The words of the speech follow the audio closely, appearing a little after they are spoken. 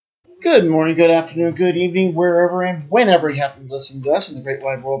Good morning, good afternoon, good evening, wherever and whenever you happen to listen to us in the great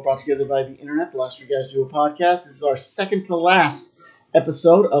wide world brought together by the internet. The last you guys do a podcast. This is our second to last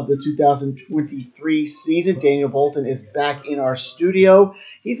episode of the 2023 season. Daniel Bolton is back in our studio.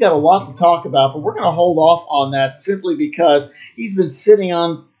 He's got a lot to talk about, but we're going to hold off on that simply because he's been sitting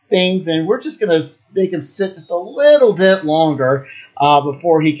on things, and we're just going to make him sit just a little bit longer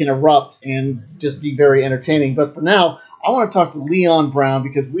before he can erupt and just be very entertaining. But for now, I want to talk to Leon Brown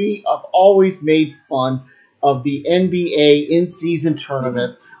because we have always made fun of the NBA in-season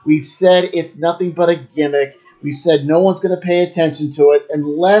tournament. We've said it's nothing but a gimmick. We've said no one's going to pay attention to it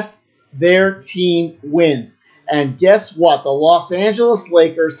unless their team wins. And guess what? The Los Angeles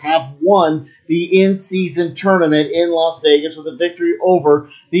Lakers have won the in-season tournament in Las Vegas with a victory over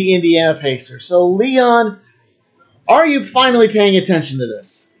the Indiana Pacers. So, Leon, are you finally paying attention to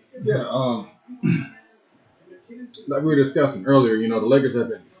this? Yeah, like we were discussing earlier, the Lakers have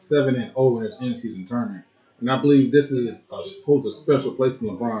been 7-0 in this in-season tournament. And I believe this is holds a special place in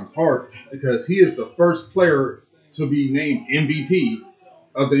LeBron's heart because he is the first player to be named MVP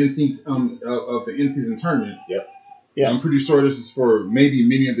of the in-season tournament. Yep. Yes. I'm pretty sure this is for maybe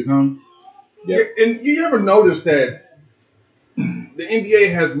many to come. Yep. And you ever notice that the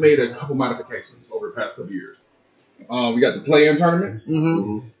NBA has made a couple modifications over the past couple years? We got the play-in tournament.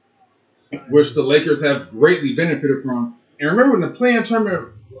 Mm-hmm. Which the Lakers have greatly benefited from. And remember when the play-in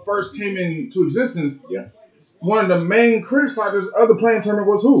tournament first came into existence, one of the main criticizers of the play-in tournament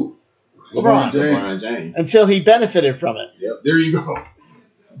was who? LeBron James. Until he benefited from it. Yep. There you go.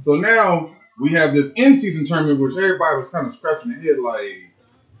 So now we have this in-season tournament, which everybody was kind of scratching their head like,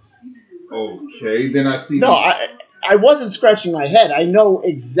 okay. Then I see... No, I wasn't scratching my head. I know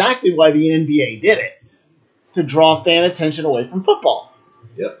exactly why the NBA did it. To draw fan attention away from football.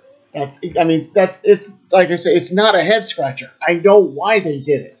 Yep. It's like I say, it's not a head scratcher. I know why they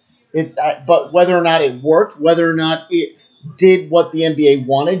did it. But whether or not it worked, whether or not it did what the NBA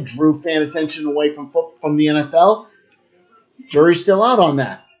wanted, drew fan attention away from the NFL, jury's still out on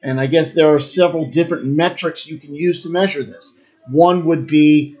that. And I guess there are several different metrics you can use to measure this. One would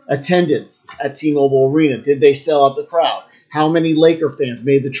be attendance at T-Mobile Arena. Did they sell out the crowd? How many Laker fans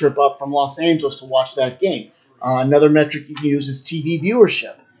made the trip up from Los Angeles to watch that game? Another metric you can use is TV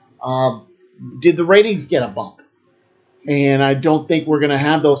viewership. Did the ratings get a bump? And I don't think we're going to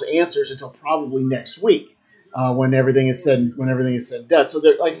have those answers until probably next week, when everything is said and done. So,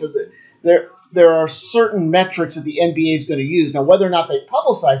 like I said, there are certain metrics that the NBA is going to use. Now, whether or not they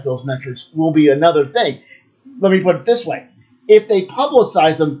publicize those metrics will be another thing. Let me put it this way: if they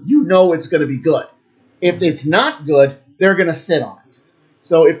publicize them, it's going to be good. If it's not good, they're going to sit on it.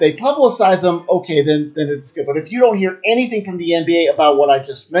 So if they publicize them, okay, then it's good. But if you don't hear anything from the NBA about what I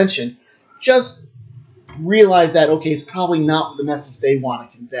just mentioned, just realize that, okay, it's probably not the message they want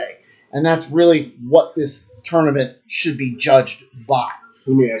to convey. And that's really what this tournament should be judged by.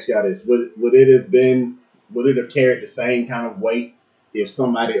 Let me ask y'all this. Would it have carried the same kind of weight if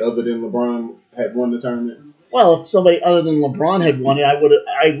somebody other than LeBron had won the tournament? Well, if somebody other than LeBron had won it,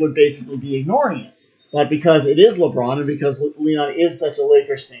 I would basically be ignoring it. But because it is LeBron and because Leon is such a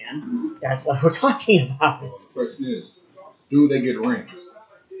Lakers fan, that's why we're talking about it. The question is, do they get rings?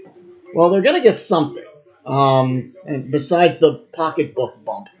 Well, they're going to get something. And besides the pocketbook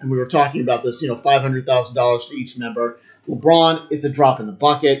bump, and we were talking about this, $500,000 to each member. LeBron, it's a drop in the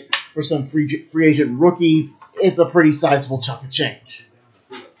bucket. For some free agent rookies, it's a pretty sizable chunk of change.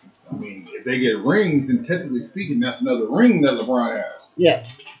 I mean, if they get rings, and technically speaking, that's another ring that LeBron has.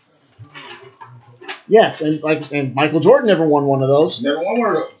 Yes, and Michael Jordan never won one of those. Never won one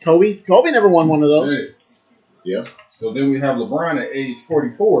of those. Kobe never won one of those. Hey. Yeah. So then we have LeBron at age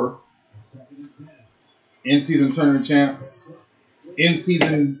 44, in-season tournament champ,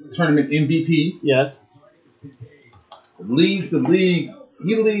 in-season tournament MVP. Yes. Leads the league.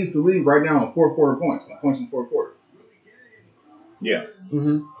 He leads the league right now on fourth-quarter points. On points in fourth quarter. Yeah.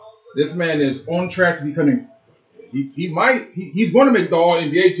 Mm-hmm. This man is on track to becoming. He's going to make the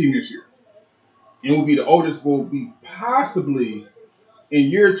All-NBA team this year. And will be the oldest, will be possibly in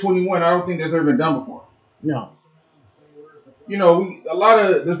year 21. I don't think that's ever been done before. No. There's a lot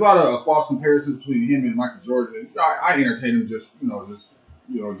of false comparisons between him and Michael Jordan. I entertain him just to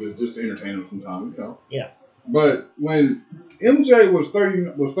entertain him sometimes, Yeah. But when MJ was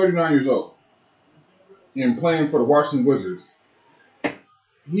 39 years old and playing for the Washington Wizards,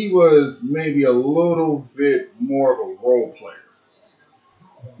 he was maybe a little bit more of a role player.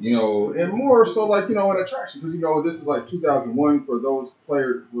 And more so an attraction because this is like 2001 for those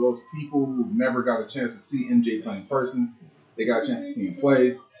players, for those people who never got a chance to see MJ play in person. They got a chance to see him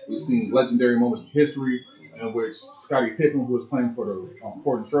play. We've seen legendary moments in history. in which Scottie Pippen, who was playing for the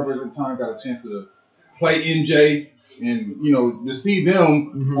Portland Trailblazers at the time, got a chance to play MJ, and to see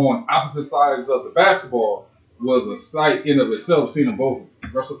them on opposite sides of the basketball was a sight in of itself. Seeing them both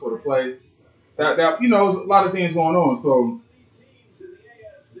wrestle for the play, that there's a lot of things going on. So,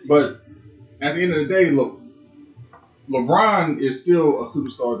 but at the end of the day, look, LeBron is still a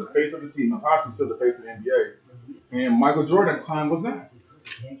superstar, the face of the team, and possibly still the face of the NBA. And Michael Jordan at the time was not.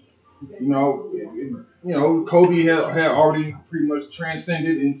 Kobe had already pretty much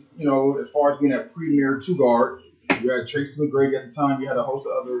transcended, and as far as being that premier two guard. You had Tracy McGrady at the time. You had a host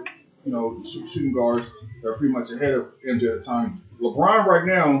of other, shooting guards that are pretty much ahead of MJ at the time. LeBron right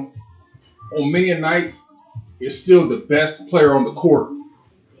now, on many nights, is still the best player on the court,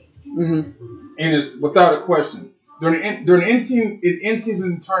 and it's without a question. During the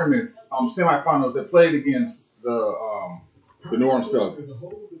in-season tournament semifinals, they played against the New Orleans Pelicans,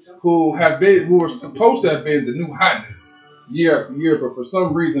 who were supposed to have been the new hotness year after year, but for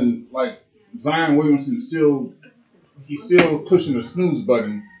some reason, like Zion Williamson he's still pushing the snooze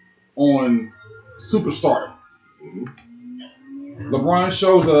button on superstardom. LeBron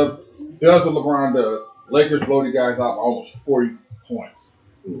shows up, does what LeBron does. Lakers blow the guys out by almost 40 points.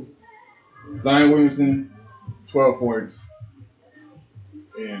 Zion Williamson, 12 points,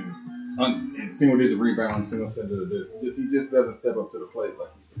 and single-digit rebounds, he just doesn't step up to the plate like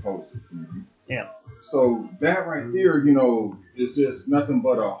he's supposed to. Yeah. So that right there, is just nothing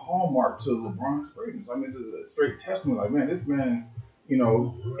but a hallmark to LeBron's greatness. I mean, it's just a straight testament. Like, man, this man,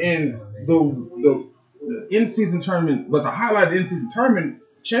 and the in-season tournament, but the highlight of the in-season tournament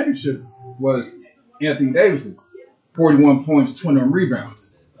championship was Anthony Davis's 41 points, 21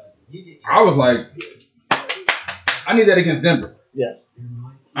 rebounds. I was like, I need that against Denver. Yes.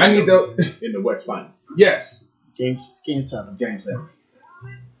 I need that in the West Final. Yes. Game 7.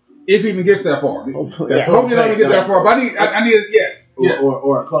 If he even gets that far. Hopefully, Hopefully he doesn't get that far. But I need yes.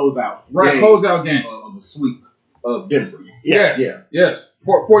 Or a closeout. Right, closeout game. Of a sweep of Denver. Yes. Yeah. Yes.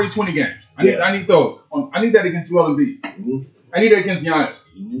 40-20 games. I need those. I need that against Joel Embiid. I need that against Giannis.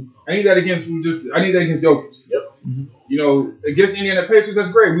 I need that against Jokic. Yep. Against Indiana Pacers,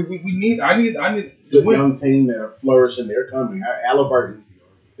 that's great. I need the young team that are flourishing, they're coming. Halliburton,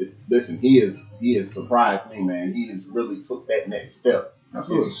 listen, he has surprised me, man. He has really took that next step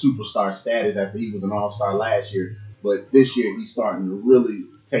into superstar status after he was an all-star last year. But this year he's starting to really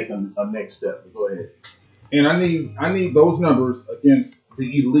take a next step. Go ahead. And I need those numbers against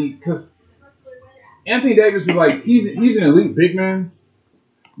the elite, because Anthony Davis is like he's an elite big man,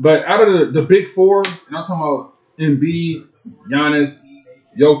 but out of the big four, and I'm talking about Embiid, Giannis,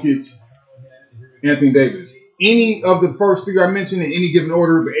 Jokic, Anthony Davis. Any of the first three I mentioned in any given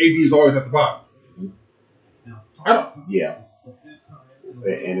order, but AD is always at the bottom. Yeah.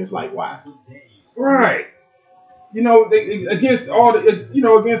 And it's like, why? Right. Against the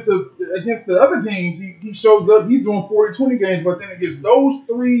other teams, he shows up. He's doing 40-20 games, but then against those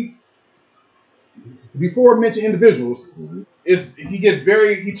three before mentioned individuals,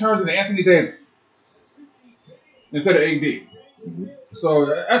 he turns into Anthony Davis instead of AD. So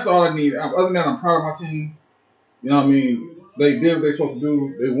that's all I need. Other than that, I'm proud of my team. You know what I mean? They did what they're supposed to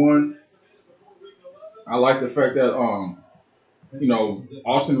do. They won. I like the fact that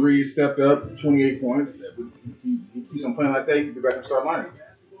Austin Reeves stepped up 28 points. He keeps on playing like that, he can be back and start lining.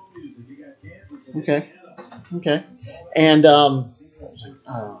 Okay. And I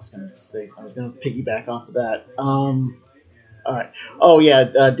was going to piggyback off of that. All right. Oh yeah,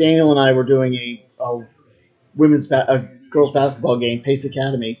 Daniel and I were doing a girls basketball game, Pace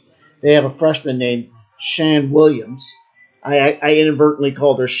Academy. They have a freshman named Shan Williams. I inadvertently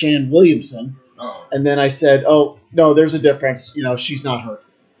called her Shan Williamson. Oh. And then I said, "Oh no, there's a difference. She's not her."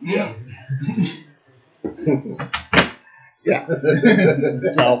 Yeah. Yeah.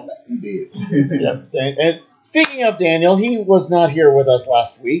 Well, he did. Yeah. And speaking of Daniel, he was not here with us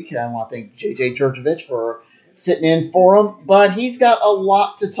last week. I want to thank JJ Georgievich for sitting in for him, but he's got a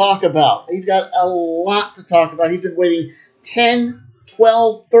lot to talk about. He's been waiting 10,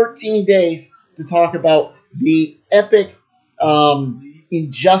 12, 13 days to talk about the epic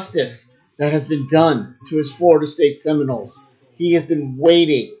injustice that has been done to his Florida State Seminoles. He has been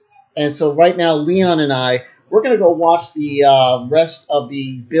waiting. And so right now, Leon and I, we're going to go watch the rest of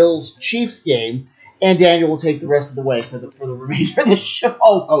the Bills-Chiefs game, and Daniel will take the rest of the way for the remainder of the show.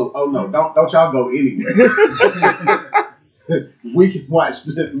 Oh no! Don't y'all go anywhere. We can watch.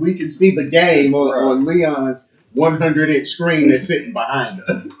 We can see the game on Leon's 100-inch screen that's sitting behind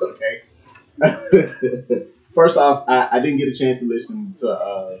us. Okay. First off, I didn't get a chance to listen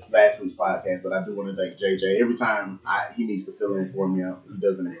to last week's podcast, but I do want to thank JJ. Every time he needs to fill in for me, he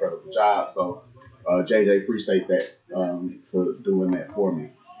does an incredible job. So JJ, appreciate that for doing that for me.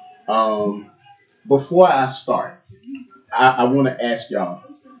 Before I start, I want to ask y'all.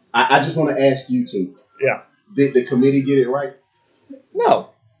 I just want to ask you two. Yeah. Did the committee get it right? No,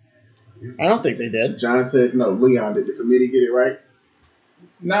 I don't think they did. John says no. Leon, did the committee get it right?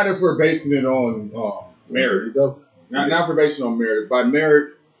 Not if we're basing it on There merit. you go. Not if we're basing it on merit. By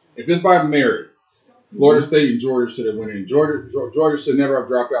merit, if it's by merit, Florida State and Georgia should have went in. Georgia should never have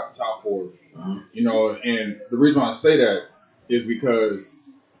dropped out the top four. You know, and the reason why I say that is because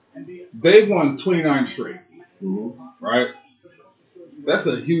they won 29 straight, right? That's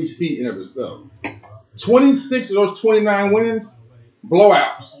a huge feat in of itself. 26 of those 29 wins,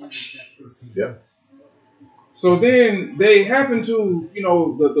 blowouts. Yep. So then they happen to, you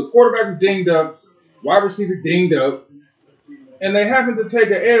know, the quarterback is dinged up, wide receiver dinged up, and they happen to take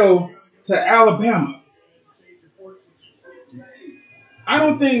an L to Alabama. I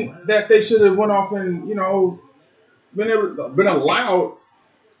don't think that they should have went off and, you know, been allowed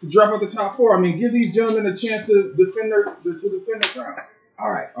to drop out the top four. I mean, give these gentlemen a chance to defend their crown.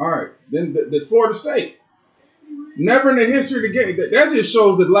 All right. Then the Florida State. Never in the history of the game. That just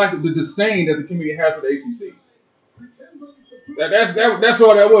shows the lack of the disdain that the committee has for the ACC. That's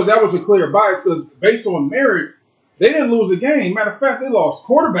all that was. That was a clear bias because based on merit, they didn't lose a game. Matter of fact, they lost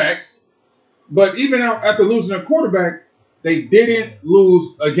quarterbacks. But even after losing a quarterback, they didn't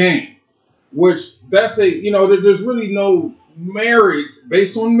lose a game. Which that's there's really no merit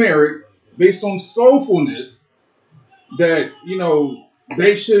based on soulfulness that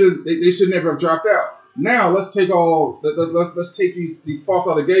they should never have dropped out. Now let's take these false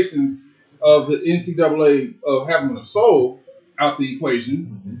allegations of the NCAA of having a soul out the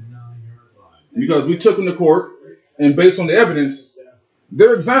equation because we took them to court and based on the evidence,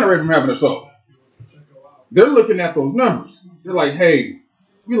 they're exonerated from having a soul. They're looking at those numbers. They're like, hey,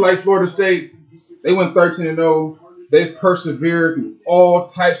 we like Florida State. They went 13-0. They've persevered through all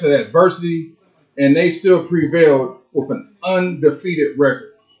types of adversity, and they still prevailed with an undefeated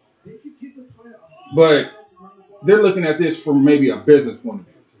record. But they're looking at this from maybe a business point of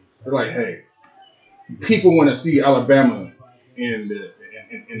view. They're like, hey, people want to see Alabama in the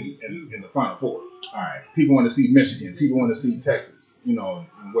Final Four. All right. People want to see Michigan. People want to see Texas, and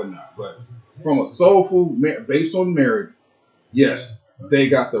whatnot. But from a soulful, based on merit, yes, they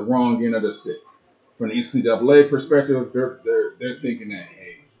got the wrong end of the stick. From the NCAA perspective, they're thinking that,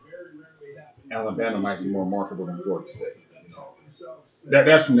 hey, Alabama might be more marketable than Florida State.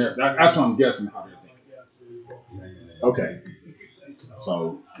 That's from there. That's what I'm guessing how they're thinking. Okay.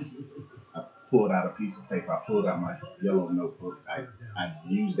 So I pulled out a piece of paper. I pulled out my yellow notebook. I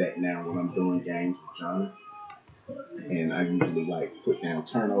use that now when I'm doing games with John. And I usually put down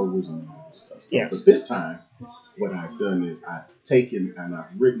turnovers and stuff. Yes. But this time, what I've done is I've taken and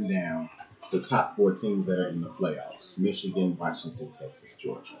I've written down the top 4 teams that are in the playoffs: Michigan, Washington, Texas,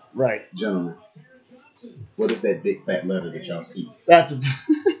 Georgia. Right. Gentlemen, what is that big fat letter that y'all see? That's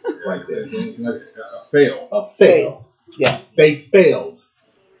Right there. A fail. A fail. Yes. They failed.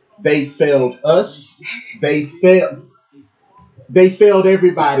 They failed us. They failed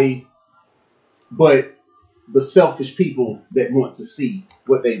everybody but the selfish people that want to see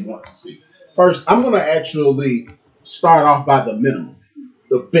what they want to see. First, I'm going to actually start off by the minimum,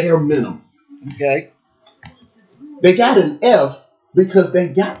 the bare minimum. Okay. They got an F because they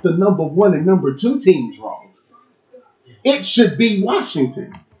got the number 1 and number 2 teams wrong. It should be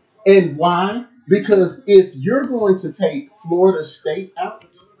Washington. And why? Because if you're going to take Florida State out,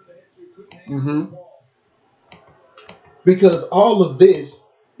 because all of this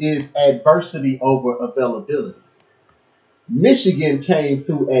is adversity over availability. Michigan came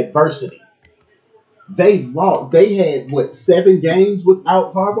through adversity. They lost. They had 7 games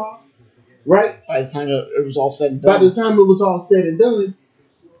without Harbaugh, right? By the time it was all said and done. By the time it was all said and done,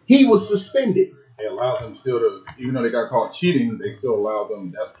 he was suspended. They allowed them still to, even though they got caught cheating, they still allowed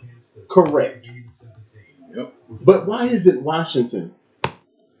them. That's Correct. Yep. But why isn't Washington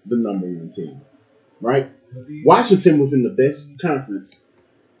the number 1 team? Right? Washington was in the best conference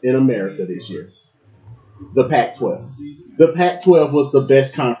in America this year. The Pac-12. The Pac-12 was the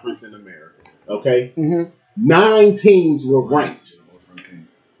best conference in America. Okay? 9 teams were ranked.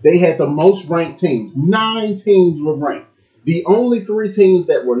 They had the most ranked teams. 9 teams were ranked. The only 3 teams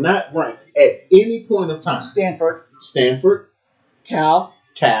that were not ranked at any point of time. Stanford. Cal.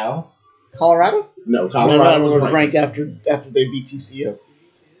 Colorado? No, Colorado was ranked after they beat TCU.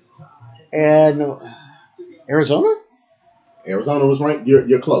 And Arizona? Arizona was ranked.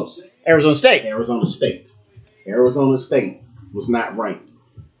 You're close. Arizona State. Arizona State was not ranked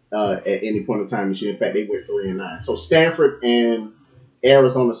at any point in time this year. In fact, they went 3-9. So Stanford and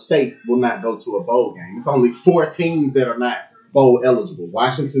Arizona State will not go to a bowl game. It's only 4 teams that are not bowl eligible.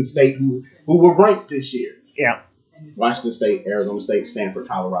 Washington State, who were ranked this year. Yeah. Washington State, Arizona State, Stanford,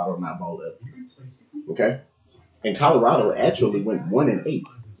 Colorado are not bowl eligible. Okay? And Colorado actually went 1-8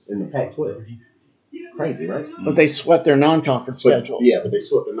 in the Pac-12. Crazy, right? But they swept their non-conference schedule. Yeah, but they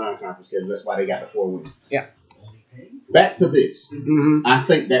swept the non-conference schedule. That's why they got the 4 wins. Yeah. Back to this. Mm-hmm. I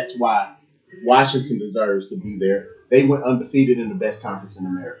think that's why Washington deserves to be there. They went undefeated in the best conference in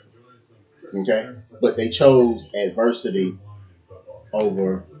America. Okay? But they chose adversity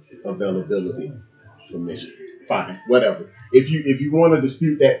over availability for Michigan. Fine, whatever. If you want to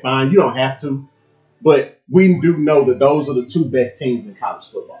dispute that, fine. You don't have to. But we do know that those are the 2 best teams in college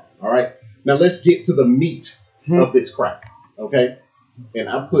football. All right? Now let's get to the meat of this crap. Okay? And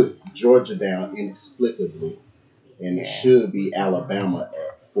I put Georgia down inexplicably. And it should be Alabama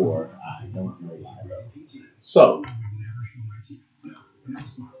at 4. I don't know why though. So,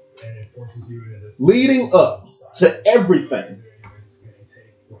 leading up to everything,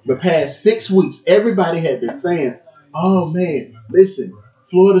 the past 6 weeks, everybody had been saying, oh man, listen,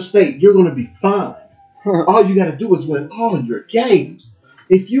 Florida State, you're going to be fine. All you got to do is win all of your games.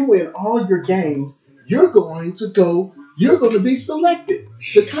 If you win all your games, you're going to be selected.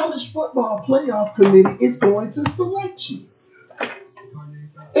 The College Football Playoff Committee is going to select you.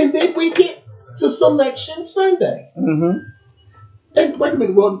 And then we get to Selection Sunday. Mm-hmm. And wait a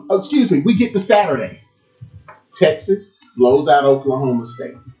minute, we get to Saturday. Texas blows out Oklahoma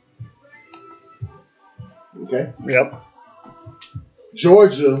State. Okay? Yep.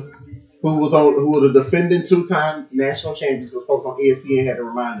 Georgia, who were the defending 2-time national champions, because folks on ESPN had to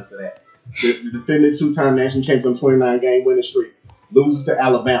remind us of that. The defending 2-time national champions on 29-game winning streak loses to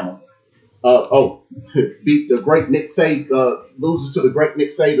Alabama. Beat the great Nick Saban. Loses to the great Nick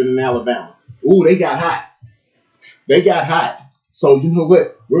Saban in Alabama. Ooh, they got hot. So you know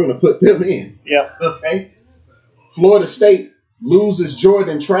what? We're gonna put them in. Yep. Okay. Florida State loses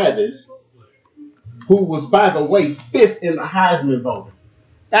Jordan Travis, who was, by the way, 5th in the Heisman voting.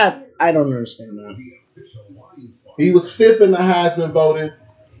 I don't understand that. He was 5th in the Heisman voting.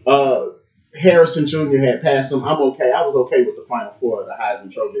 Harrison Jr. had passed him. I'm okay. I was okay with the Final Four of the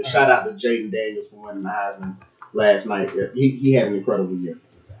Heisman Trophy. Shout out to Jaden Daniels for winning the Heisman last night. He had an incredible year.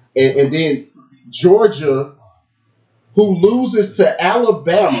 And then Georgia, who loses to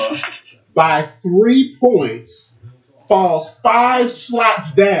Alabama by 3 points, falls 5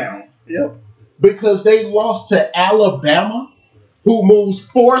 slots down. Yep. Because they lost to Alabama, who moves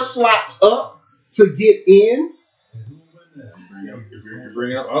 4 slots up to get in. You're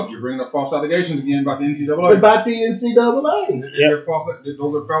bringing up false allegations again about the NCAA. About the NCAA.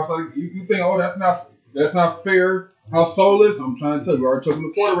 Those are false allegations. You think, that's not fair. How soulless? I'm trying to tell you. We already took them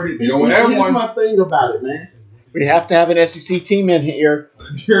to court already. They don't have Here's one. my thing about it, man. We have to have an SEC team in here.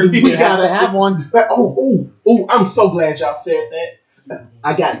 We gotta have one. Oh! I'm so glad y'all said that.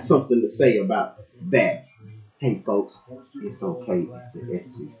 I got something to say about that. Hey, folks, it's okay if the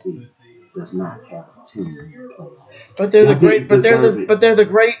SEC does not have a team. But they're the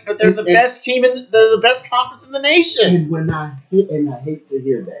best team they're the best conference in the nation. And I hate to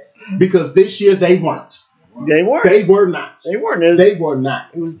hear that, because this year they weren't. They weren't. They were not. They weren't. They were not.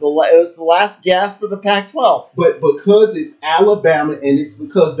 It was the last gasp of the Pac-12. But because it's Alabama and it's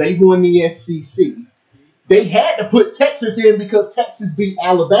because they won the SEC, they had to put Texas in because Texas beat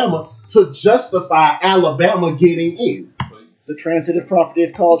Alabama to justify Alabama getting in. The transitive property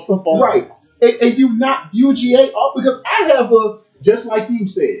of college football. Right. And you knock UGA off because I have just like you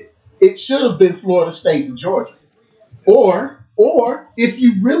said, it should have been Florida State and Georgia. Or if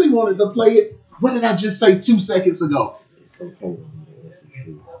you really wanted to play it, what did I just say 2 seconds ago? It's okay. It's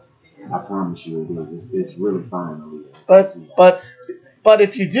true. I promise you it is. It's really fine. But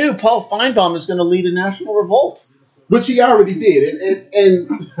if you do, Paul Feinbaum is going to lead a national revolt. Which he already did.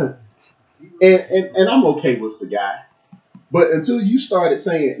 And I'm okay with the guy. But until you started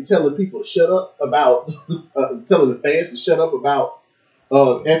telling people to shut up about, telling the fans to shut up about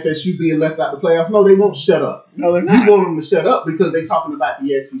FSU being left out the playoffs, no, they won't shut up. No, they're not. You want them to shut up because they're talking about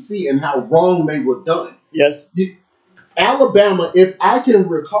the SEC and how wrong they were done. Yes. Alabama, if I can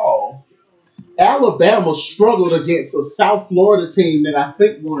recall, Alabama struggled against a South Florida team that I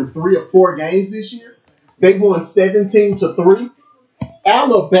think won 3 or 4 games this year. They won 17-3.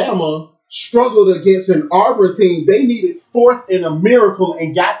 Alabama struggled against an Auburn team. They needed 4th in a miracle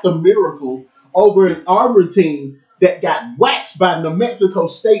and got the miracle over an Auburn team that got waxed by New Mexico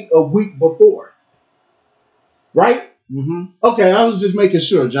State a week before. Right? Mm-hmm. Okay, I was just making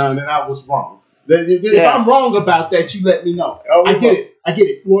sure, John, that I was wrong. If I'm wrong about that, you let me know. I get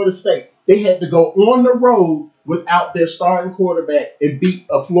it. Florida State. They had to go on the road without their starting quarterback and beat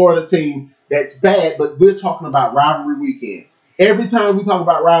a Florida team that's bad, but we're talking about rivalry weekend. Every time we talk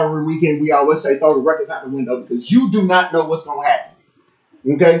about rivalry weekend, we always say throw the records out the window because you do not know what's going to happen.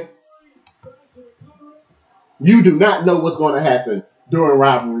 Okay? You do not know what's going to happen during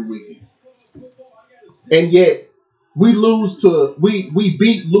rivalry weekend. And yet, we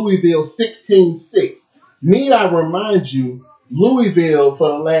beat Louisville 16-6. Need I remind you, Louisville for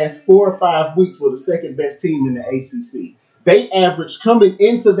the last 4 or 5 weeks were the second best team in the ACC. They averaged coming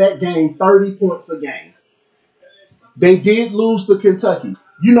into that game 30 points a game. They did lose to Kentucky.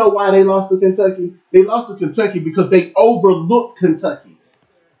 You know why they lost to Kentucky? They lost to Kentucky because they overlooked Kentucky.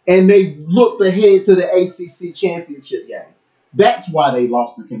 And they looked ahead to the ACC championship game. That's why they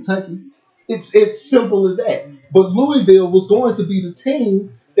lost to Kentucky. It's simple as that. But Louisville was going to be the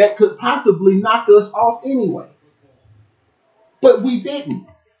team that could possibly knock us off anyway. But we didn't.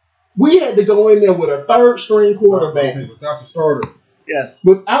 We had to go in there with a third-string quarterback. Without your starter. Yes.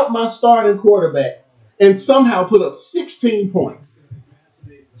 Without my starting quarterback and somehow put up 16 points.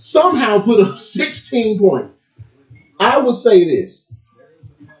 Somehow put up 16 points. I would say this.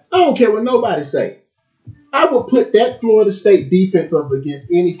 I don't care what nobody say. I would put that Florida State defense up against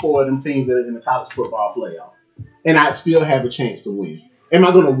any 4 of them teams that are in the college football playoff. And I'd still have a chance to win. Am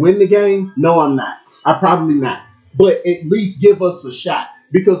I going to win the game? No, I'm not. I probably not. But at least give us a shot.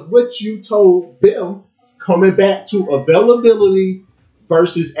 Because what you told them, coming back to availability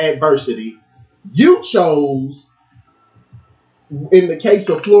versus adversity, you chose, in the case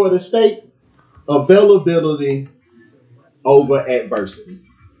of Florida State, availability over adversity.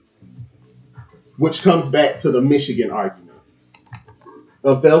 Which comes back to the Michigan argument.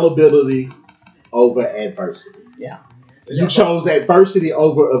 Availability over adversity. Yeah. You chose adversity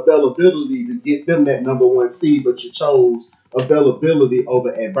over availability to get them that number 1 seed, but you chose availability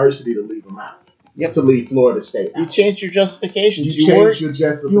over adversity to leave them out. Yep. To leave Florida State out. You changed your justifications. You changed your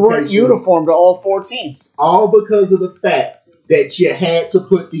justifications. You weren't uniform to all 4 teams. All because of the fact that you had to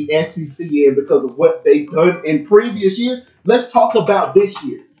put the SEC in because of what they've done in previous years. Let's talk about this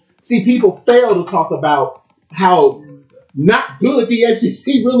year. See, people fail to talk about how not good the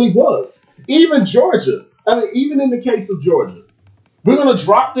SEC really was. Even Georgia. I mean, even in the case of Georgia. We're going to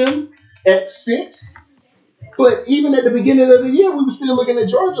drop them at 6. But even at the beginning of the year, we were still looking at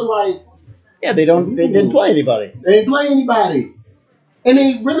Georgia like... Yeah, they didn't play anybody. They didn't play anybody. And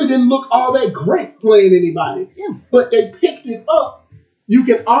they really didn't look all that great playing anybody. Yeah. But they picked it up, you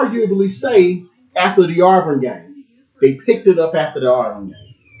can arguably say, after the Auburn game. They picked it up after the Auburn game.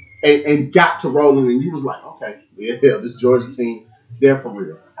 And got to rolling, and you was like, okay, yeah, this Georgia team, they're for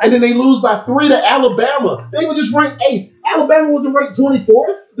real. And then they lose by 3 to Alabama. They were just ranked 8th. Alabama wasn't ranked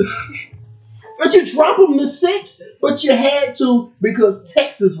 24th. But you drop them to 6th. But you had to because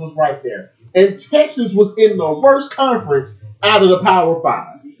Texas was right there. And Texas was in the worst conference out of the Power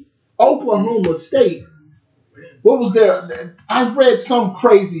 5. Oklahoma State, what was there? I read some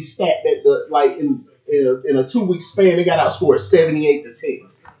crazy stat that in a 2-week span, they got outscored 78-10.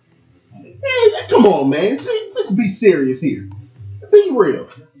 Man, come on, man. Let's be serious here. Be real.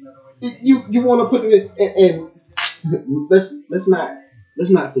 You want to put it in, and let's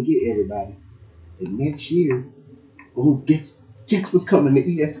not forget everybody. And next year, guess what's coming to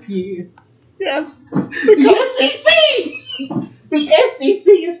ESPN? Yes. The SEC. The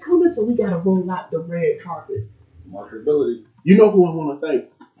SEC is coming, so we gotta roll out the red carpet. Marketability. You know who I want to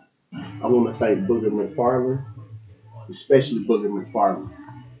thank? I want to thank Booger McFarland, especially Booger McFarland.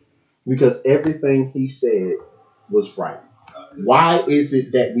 Because everything he said was right. Why is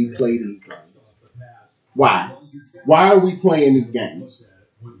it that we play these games? Why? Why are we playing these games?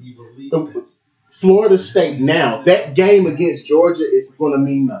 Florida State now, that game against Georgia is going to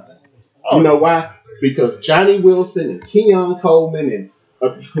mean nothing. You know why? Because Johnny Wilson and Keon Coleman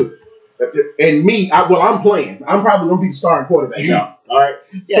and me, I'm playing. I'm probably going to be the starting quarterback now. All right?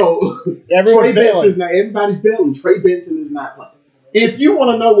 Yeah. So Trey Benson is not, everybody's bailing. Trey Benson is not playing. If you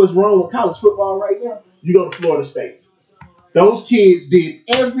want to know what's wrong with college football right now, you go to Florida State. Those kids did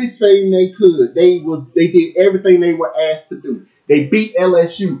everything they could. They did everything they were asked to do. They beat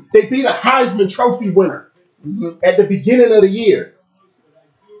LSU. They beat a Heisman Trophy winner at the beginning of the year.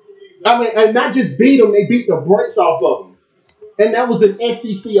 I mean, and not just beat them, they beat the brakes off of them. And that was an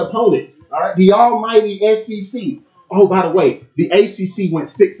SEC opponent. All right, the almighty SEC. Oh, by the way, the ACC went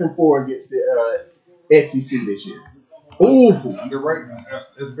 6-4 against the SEC this year. Ooh, underrated.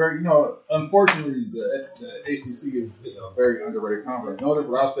 It's very, unfortunately, the ACC is a very underrated conference. Notice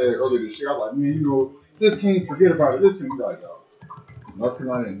what I said earlier this year. I was like, man, this team, forget about it. This team's like, North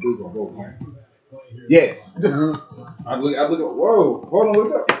Carolina and Duke are both playing. Yes. I look at, whoa, hold on,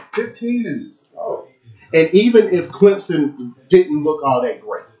 look up. 15 and, And even if Clemson didn't look all that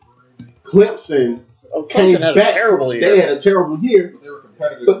great, Clemson came Clemson had back. a terrible year. They had a terrible year, But they were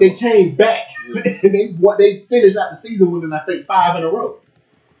competitive. but they came back and they finished out the season winning, I think, 5 in a row,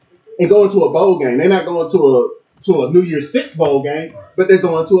 and going to a bowl game. They're not going to a New Year's Six bowl game, but they're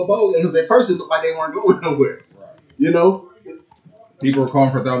going to a bowl game because at first it looked like they weren't going nowhere. Right. You know, People are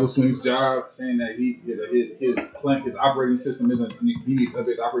calling for Dabo Sweeney's job, saying that his operating system isn't. He needs to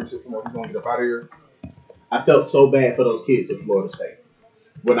update the operating system, or he's going to get up out of here. I felt so bad for those kids at Florida State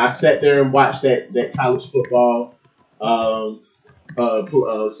when I sat there and watched that college football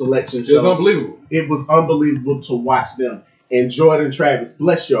selection show. It was unbelievable. It was unbelievable to watch them. And Jordan Travis,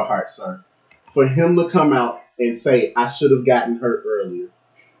 bless your heart, sir, for him to come out and say, "I should have gotten hurt earlier,"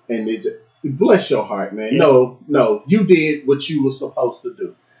 and bless your heart, man. Yeah. No, you did what you were supposed to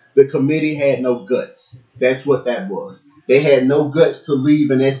do. The committee had no guts. That's what that was. They had no guts to leave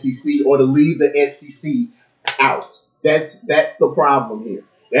an SEC or to leave the SEC out. That's the problem here.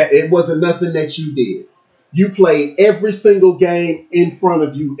 That it wasn't nothing that you did. You played every single game in front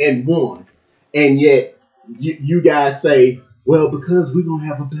of you and won, and yet you guys say, "Well, because we're gonna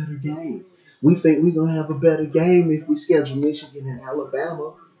have a better game. We think we're gonna have a better game if we schedule Michigan and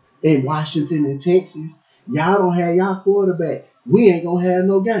Alabama and Washington and Texas. Y'all don't have y'all quarterback. We ain't gonna have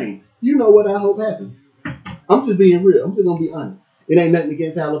no game." You know what I hope happened? I'm just being real. I'm just gonna be honest. It ain't nothing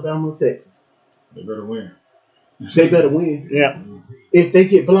against Alabama or Texas. They better win. They better win. Yeah. If they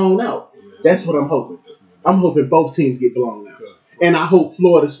get blown out, that's what I'm hoping. I'm hoping both teams get blown out. And I hope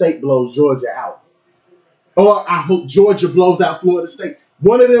Florida State blows Georgia out. Or I hope Georgia blows out Florida State.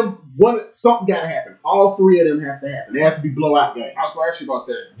 Something got to happen. All three of them have to happen. They have to be blowout games. I was going to ask you about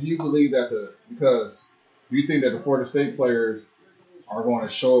that. Do you believe that do you think that the Florida State players are going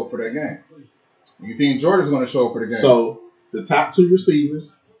to show up for that game? Do you think Georgia's going to show up for the game? So the top 2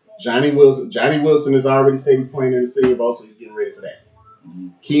 receivers, Johnny Wilson has already said he's playing in the Senior Bowl, so he's getting ready for that. Mm-hmm.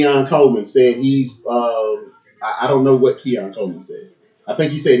 Keon Coleman said he's I don't know what Keon Coleman said. I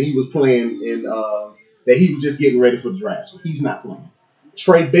think he said he was playing in that he was just getting ready for the draft. So he's not playing.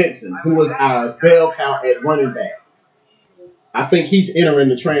 Trey Benson, who was our bell count at running back, I think he's entering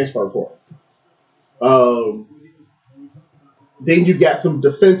the transfer portal. Then you've got some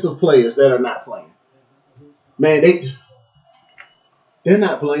defensive players that are not playing. Man, they're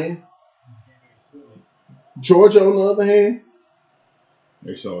not playing. Georgia, on the other hand,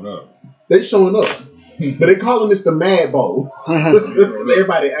 they showing up. They showing up. But they calling this the Mad Bowl. Because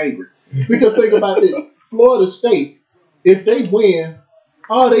everybody angry. Because think about this. Florida State, if they win,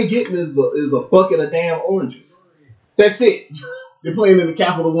 all they getting is a bucket of damn oranges. That's it. They're playing in the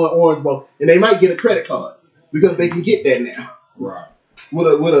Capital One Orange Bowl. And they might get a credit card. Because they can get that now. Right. With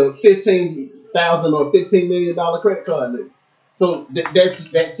a $15,000 or $15 million credit card limit. So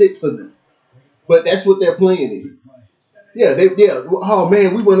that's it for them. But that's what they're playing in. Yeah. Oh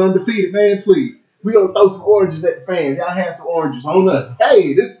man, we went undefeated, man. Please, we gonna throw some oranges at the fans. Y'all have some oranges on us.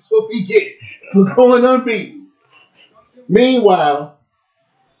 Hey, this is what we get for going unbeaten. Meanwhile,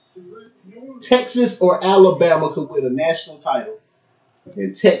 Texas or Alabama could win a national title,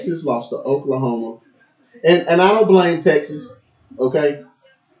 and Texas lost to Oklahoma. And I don't blame Texas. Okay,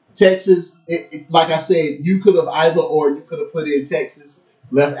 Texas. Like I said, you could have you could have put in Texas,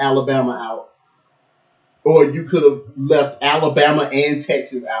 left Alabama out. Or you could have left Alabama and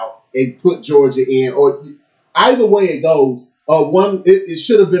Texas out and put Georgia in. Or either way it goes, it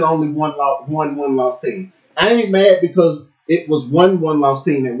should have been only one loss team. I ain't mad because it was one loss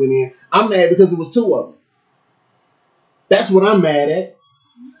team that went in. I'm mad because it was 2 of them. That's what I'm mad at.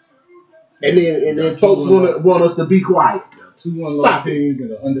 And then folks want us to be quiet. 2 1-loss teams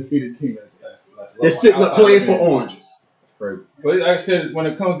and an undefeated team. They're sitting up playing for oranges. That's crazy. But like I said, when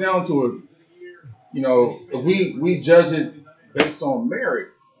it comes down to it, if we judge it based on merit,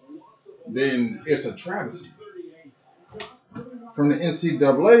 then it's a travesty. From the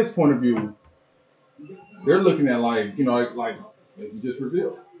NCAA's point of view, they're looking at like you just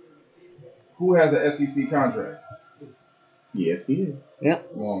revealed. Who has an SEC contract? ESPN.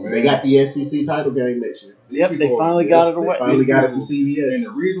 Yep. Come on, man. They got the SEC title game next year. Yep, they finally got it away. Finally got it from CBS. And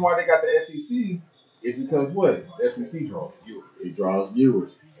the reason why they got the SEC is because what? The SEC draws viewers. It draws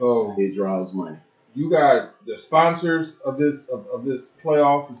viewers. So it draws money. You got the sponsors of this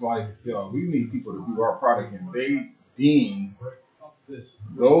playoff. It's like, we need people to view our product, and they deem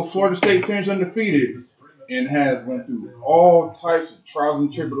those Florida State fans undefeated and has went through all types of trials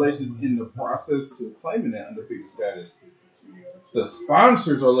and tribulations in the process to claiming that undefeated status. The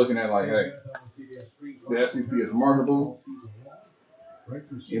sponsors are looking at like, hey, the SEC is marketable,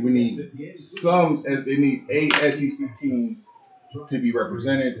 and we need they need a SEC team to be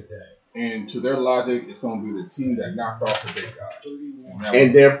represented. And to their logic, it's going to be the team that knocked off the big guy.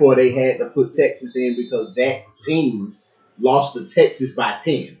 And therefore, they had to put Texas in because that team lost to Texas by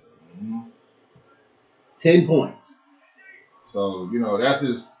 10. Mm-hmm. 10 points. So, that's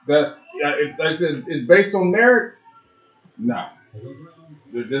like I said, it's based on merit. No.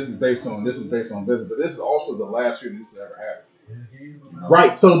 This is based on business, but this is also the last year this has ever happened.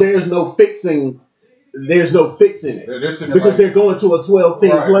 Right. So there's no fixing it. Because they're going to a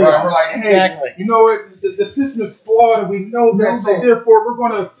 12-team playoff. Right. We're like, hey, exactly. You know what? The system is flawed, and we know that. So therefore, we're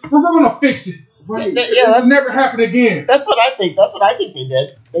gonna fix it. Right? This will never happen again. That's what I think. They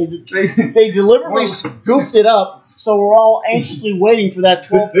did. They deliberately goofed it up. So we're all anxiously waiting for that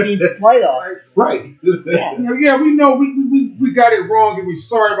 12-team playoff. Right. Yeah, we know we got it wrong, and we're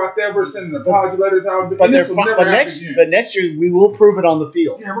sorry about that. We're sending apology letters out. But next year we will prove it on the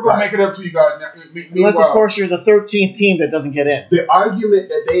field. Yeah, we're going to make it up to you guys. Unless, of course, you're the 13th team that doesn't get in. The argument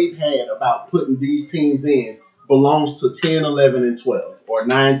that they've had about putting these teams in belongs to 10, 11, and 12. Or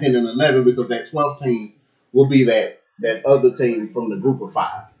 9, 10, and 11 because that 12th team will be that other team from the group of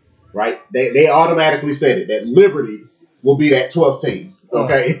 5. Right? They automatically said it. That Liberty will be that 12th team.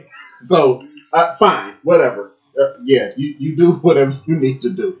 Okay? So, fine. Whatever. You do whatever you need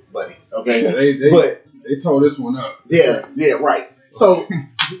to do, buddy. Okay? Yeah, they tore this one up. Yeah, right. So,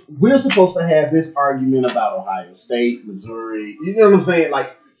 we're supposed to have this argument about Ohio State, Missouri. You know what I'm saying?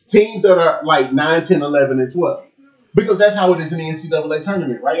 Like, teams that are like 9, 10, 11, and 12. Because that's how it is in the NCAA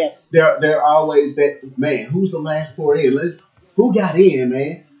tournament, right? Yes. They're always that, man, who's the last 4 in? Who got in,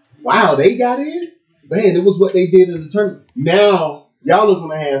 man? Wow, they got in? Man, it was what they did in the tournament. Now, y'all are going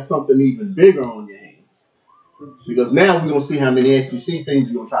to have something even bigger on your hands. Because now we're going to see how many SEC teams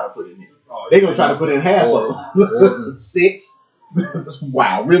you're going to try to put in here. They're going to try to put in half of them. 6.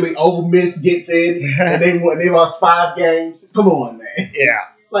 Wow, really? Ole Miss gets in and they lost 5 games? Come on, man. Yeah.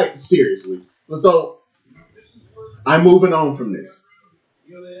 Like, seriously. So, I'm moving on from this.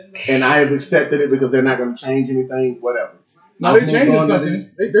 And I have accepted it because they're not going to change anything, whatever. No, they're changing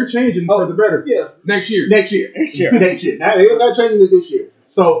something. They're changing for the better. Yeah. Next year. Now, they're not changing it this year.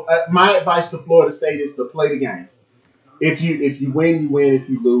 So, my advice to Florida State is to play the game. If you win, you win. If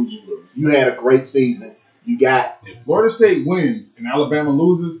you lose, you lose. You had a great season. If Florida State wins and Alabama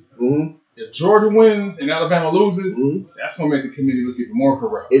loses, if Georgia wins and Alabama loses, that's going to make the committee look even more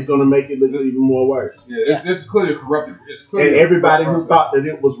corrupt. It's going to make it look even more worse. Yeah, this is clearly corrupted. And everybody who thought that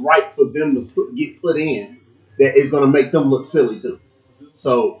it was right for them to get put in, that is going to make them look silly too.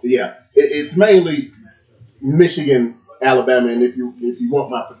 So, yeah, it's mainly Michigan, Alabama, and if you want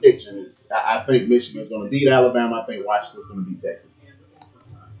my prediction, I think Michigan's going to beat Alabama. I think Washington's going to beat Texas.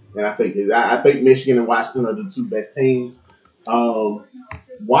 And I think Michigan and Washington are the 2 best teams.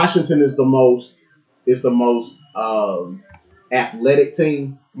 Washington is the most athletic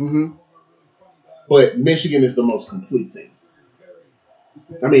team, but Michigan is the most complete team.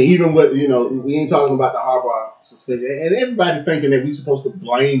 I mean, even with we ain't talking about the Harbaugh suspension, and everybody thinking that we're supposed to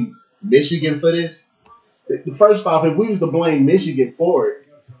blame Michigan for this. First off, if we was to blame Michigan for it,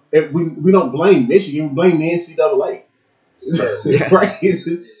 if we don't blame Michigan, we blame the NCAA. Right?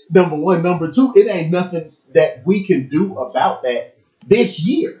 Number one. Number two, it ain't nothing that we can do about that this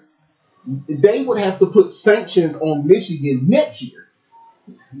year. They would have to put sanctions on Michigan next year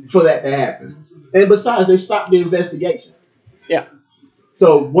for that to happen. And besides, they stopped the investigation. Yeah.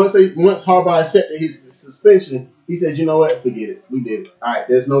 So once Harbaugh accepted his suspension, he said, "You know what? Forget it. We did it. All right.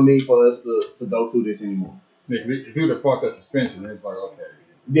 There's no need for us to go through this anymore." If he would have fought that suspension, it's like, okay.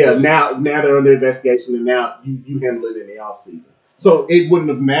 Yeah. Now they're under investigation, and now you handle it in the offseason. So it wouldn't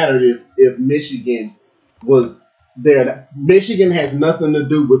have mattered if Michigan was there. Michigan has nothing to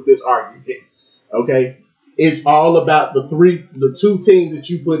do with this argument. Okay, it's all about the 2 teams that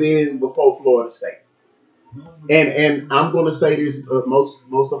you put in before Florida State. And I'm going to say this: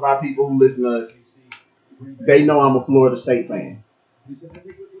 most of our people who listen to us, they know I'm a Florida State fan.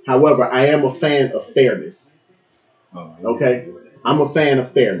 However, I am a fan of fairness. Okay, I'm a fan of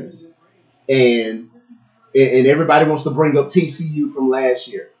fairness, and everybody wants to bring up TCU from last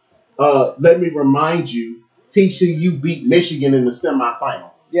year. Let me remind you, TCU beat Michigan in the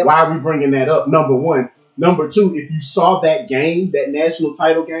semifinal. Yep. Why are we bringing that up? Number one. Number two, if you saw that game, that national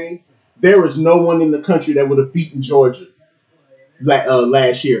title game, there is no one in the country that would have beaten Georgia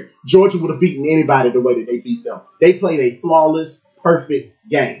last year. Georgia would have beaten anybody the way that they beat them. They played a flawless, perfect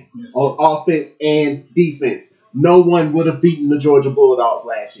game on offense and defense. No one would have beaten the Georgia Bulldogs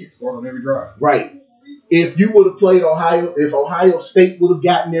last year. Scored on every drive. Right. If you would have played if Ohio State would have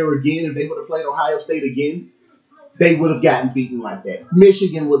gotten there again, if they would have played Ohio State again, they would have gotten beaten like that.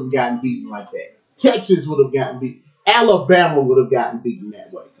 Michigan would have gotten beaten like that. Texas would have gotten beat. Alabama would have gotten beaten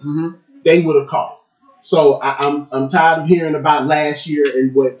that way. Mm-hmm. They would have caught. So I'm tired of hearing about last year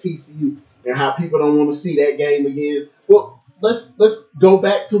and what TCU and how people don't want to see that game again. Well, let's go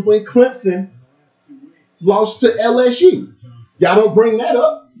back to when Clemson lost to LSU. Y'all don't bring that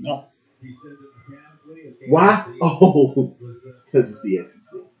up. No. Why? Oh, because it's the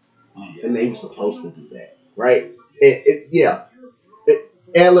SEC. And they were supposed to do that, right?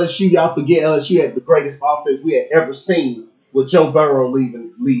 LSU, y'all forget LSU had the greatest offense we had ever seen with Joe Burrow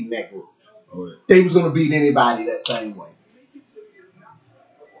leading that group. Oh, yeah. They was going to beat anybody that same way.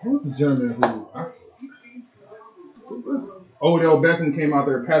 Who's the gentleman Odell Beckham came out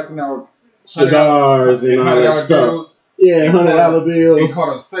there passing out cigars and all that stuff. Bills. Yeah, $100 bills. He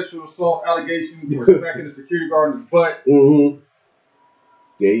caught a sexual assault allegation for smacking the security guard in his butt. Mm-hmm.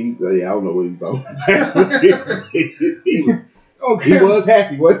 Yeah, I don't know what he was on. He was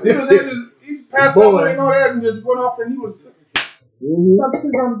happy, wasn't he? He passed out and all that and just went off and he was.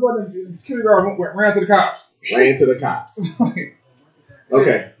 The security guard ran to the cops. Ran to the cops.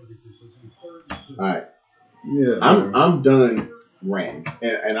 Okay. All right. Yeah. I'm done ranting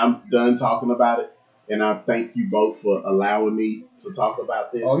and I'm done talking about it. And I thank you both for allowing me to talk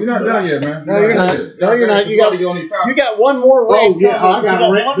about this. Oh, you're not done yet, man. No, you're not. No, you're not. You got one more rant. Oh, yeah. I got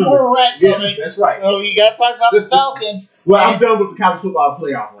a rant. One more rant. Yeah, that's right. So you got to talk about the Falcons. Well, I'm done with the college football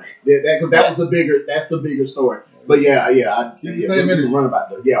playoff rant. Because that's the bigger story. But we can run about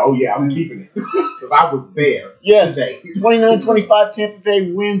that. Yeah, I'm keeping it because I was there. Yes, 29-25 Tampa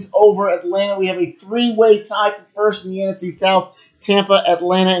Bay wins over Atlanta. We have a 3-way tie for first in the NFC South. Tampa,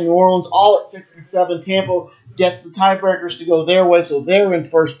 Atlanta, and New Orleans all at 6-7. Tampa gets the tiebreakers to go their way, so they're in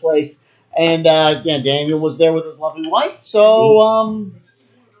first place. And again, Daniel was there with his lovely wife. So,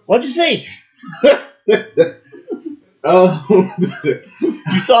 what'd you see? You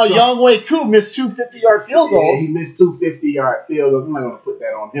saw Younghoe Koo miss 2 50-yard field goals. Yeah, he missed 2 50-yard field goals. I'm not going to put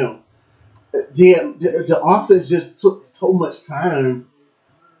that on him. The offense just took so much time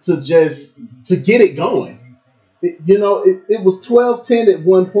to get it going. It was 12-10 at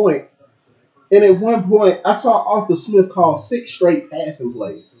one point. And at one point, I saw Arthur Smith call 6 straight passing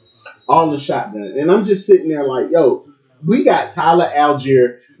plays, all in the shotgun. And I'm just sitting there like, yo, we got Tyler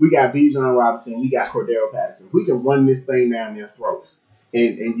Algier, we got Bijan Robinson, we got Cordero Patterson. We can run this thing down their throats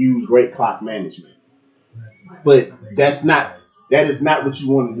and use great clock management. But that is not what you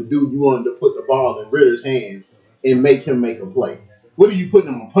wanted to do. You wanted to put the ball in Ritter's hands and make him make a play. What are you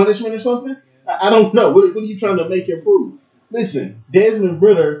putting him on punishment or something? I don't know. What are you trying to make him prove? Listen, Desmond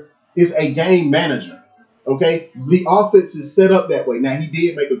Ridder is a game manager. Okay? The offense is set up that way. Now, he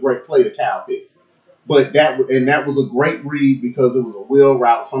did make a great play to Kyle Pitts. But that was a great read because it was a wheel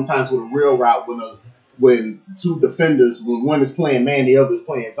route. Sometimes with a real route, when two defenders, when one is playing man, the other is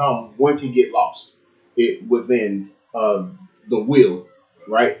playing zone, one can get lost within the wheel,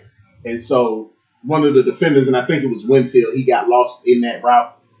 right? And so one of the defenders, and I think it was Winfield, he got lost in that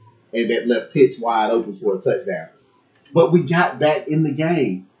route, and that left Pitts wide open for a touchdown. But we got back in the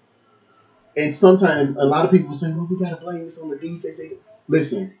game. And sometimes a lot of people say, well, we got to blame this on the defense.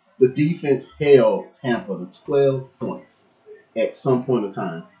 Listen, the defense held Tampa to 12 points at some point in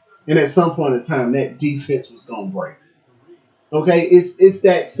time. And at some point in time, that defense was going to break. Okay? It's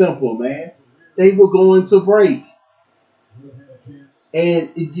that simple, man. They were going to break.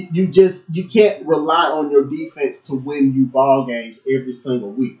 And you can't rely on your defense to win you ball games every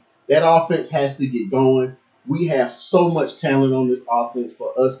single week. That offense has to get going. We have so much talent on this offense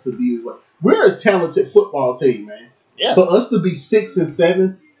for us to be as well. We're a talented football team, man. Yes. For us to be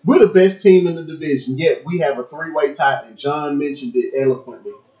 6-7, we're the best team in the division. Yet we have a 3-way tie, and John mentioned it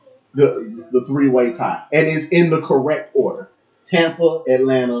eloquently. The 3-way tie, and it's in the correct order: Tampa,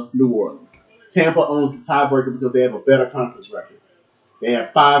 Atlanta, New Orleans. Tampa owns the tiebreaker because they have a better conference record. They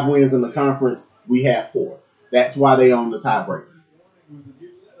have 5 wins in the conference. We have 4. That's why they own the tiebreaker.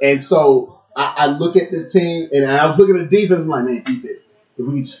 And so I look at this team, and I was looking at the defense. I'm like, man, defense, if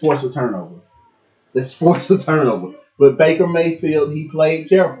we can just force a turnover, let's force a turnover. But Baker Mayfield, he played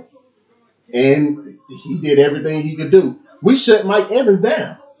careful, and he did everything he could do. We shut Mike Evans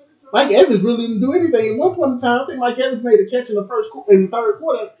down. Mike Evans really didn't do anything. At one point in time, I think Mike Evans made a catch in the third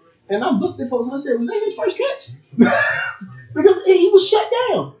quarter, and I looked at folks and I said, was that his first catch? Because he was shut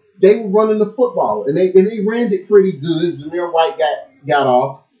down. They were running the football, and they ran it pretty good. Zamir White got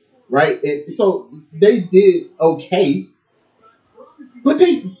off, right? And so they did okay, but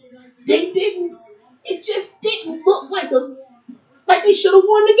they didn't. It just didn't look like they should have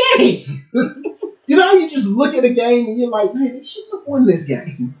won the game. You know, you just look at a game and you're like, man, they shouldn't have won this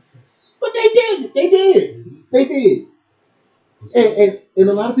game. But they did. They did. And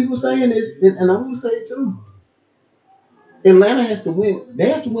a lot of people saying this, and I'm going to say it too. Atlanta has to win. They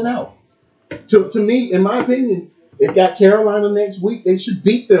have to win out. To me, in my opinion, they've got Carolina next week. They should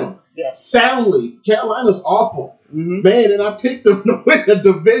beat them soundly. Carolina's awful. Mm-hmm. Man, and I picked them to win the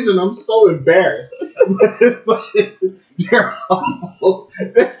division. I'm so embarrassed. But they're awful.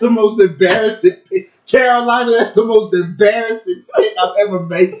 That's the most embarrassing pick. Carolina, that's the most embarrassing pick I've ever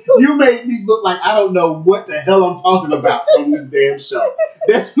made. You made me look like I don't know what the hell I'm talking about on this damn show.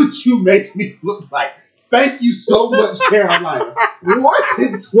 That's what you make me look like. Thank you so much, Carolina.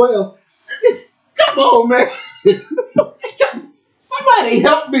 1-12. Come on, man. Somebody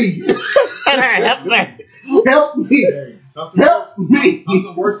help me. Help me. Help me. Hey, Help me.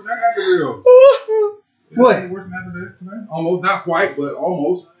 Something worse than that happened real. What? Something worse than that today? Almost, not quite, but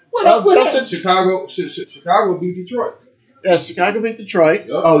almost. Justin, Chicago beat Detroit. yeah, Chicago beat Detroit. Yep.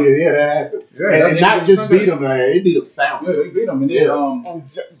 Oh, yeah, that happened. Yeah, and not just beat them, they beat them sound. Yeah, they beat them. And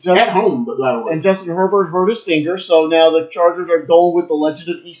then, At home, but by the way. And Justin Herbert hurt his finger, so now the Chargers are going with the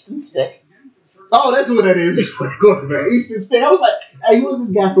legend of Easton Stick. Oh, that's what that is. Easton Stick. I was like, hey, who is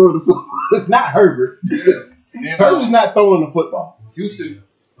this guy throwing the football? It's not Herbert. Herbert's not throwing the football. Houston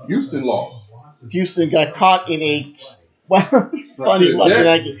lost. Houston got caught in a it's funny the watching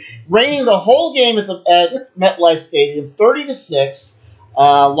that Jets. game. Raining the whole game at MetLife Stadium, 30-6.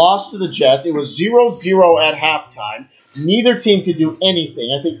 Lost to the Jets. It was 0-0 at halftime. Neither team could do anything.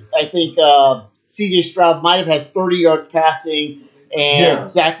 I think C.J. Stroud might have had 30 yards passing,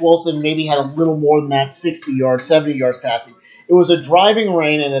 and Zach Wilson maybe had a little more than that, 60 yards, 70 yards passing. It was a driving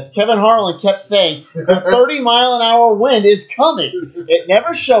rain, and as Kevin Harlan kept saying, the 30-mile-an-hour wind is coming. It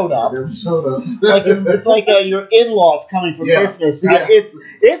never showed up. It's like your in-laws coming for Christmas. Yeah.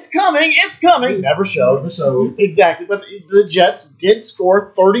 It's coming. Never showed. Exactly. But the Jets did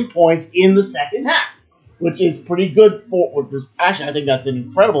score 30 points in the second half, which is pretty good for. Actually, I think that's an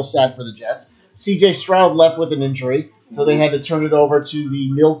incredible stat for the Jets. C.J. Stroud left with an injury, so they had to turn it over to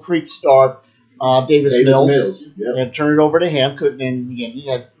the Mill Creek star, Davis Mills. Yep. And turn it over to him. Couldn't, and again,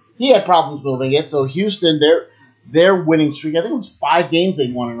 he had problems moving it. So Houston, their winning streak, I think it was 5 games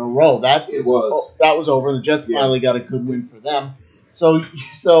they won in a row. That was over. The Jets finally got a good win for them. So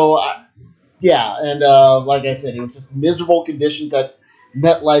and like I said, it was just miserable conditions at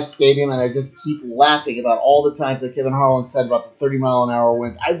MetLife Stadium, and I just keep laughing about all the times that Kevin Harlan said about the 30-mile-an-hour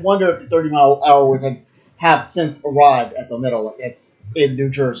winds. I wonder if the 30-mile-an-hour winds have since arrived at the middle in New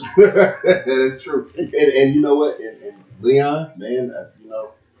Jersey. That is true. And you know what? And Leon, man,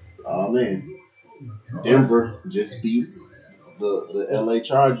 man. Denver just beat the LA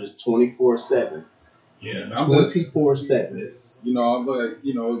Chargers 24-7. Yeah, 24-7. I'm like,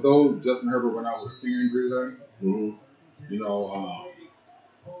 though Justin Herbert went out with a finger injury there,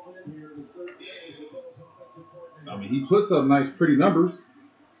 he puts up nice, pretty numbers,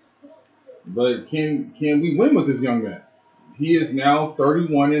 but can we win with this young man? He is now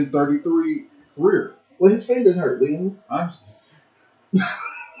 31-33 career. Well, his fingers hurt, Leon.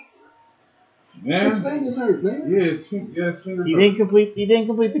 Man, his fingers hurt, man. Yeah, his fingers hurt. He didn't complete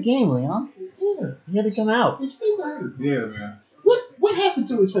the game, Leon. Yeah, he had to come out. His finger hurt. Yeah, man. What happened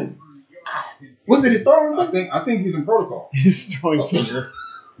to his finger? Was it his throwing finger? I think he's in protocol. His throwing finger.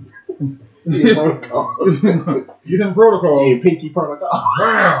 He's in protocol. He's in protocol. Yeah, pinky protocol.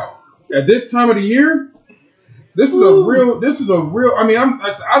 Wow. At this time of the year, this is a real. I mean, I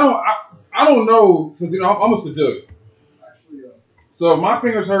don't know because I'm a civilian. So if my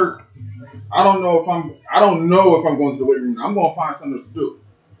fingers hurt, I don't know if I'm going to the weight room. I'm going to find something to do.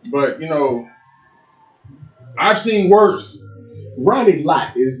 But I've seen worse. Ronnie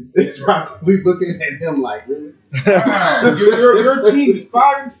Lott is probably looking at him like, really? Wow. Your team is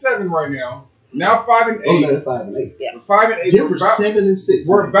 5-7 right now. Now 5-8. Oh, no, 5-8. Yeah, 5-8. Denver's 7-6.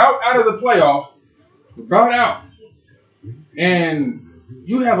 We're about out of the playoffs. We're about out. And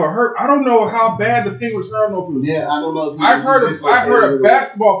you have a hurt. I don't know how bad the fingers hurt. I don't know if it was. Yeah, I don't know. I've heard of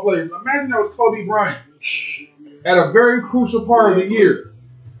basketball players. Imagine that was Kobe Bryant at a very crucial part of the year.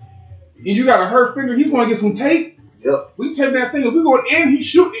 And you got a hurt finger. He's going to get some tape. Yep. We tape that thing. If we go in, he's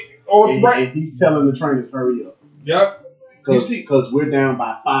shooting. Oh, it's right. And he's telling the trainers, hurry up. Yep. Because we're down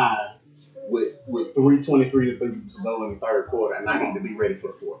by 5 with 3:23 to go in the third quarter, and I need to be ready for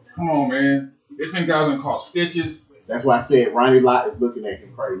the fourth. Come on, man. This man guys gonna call stitches. That's why I said Ronnie Lott is looking at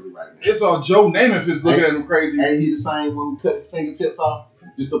him crazy right now. It's all Joe Namath is looking at him crazy. Ain't he the same one who cut his fingertips off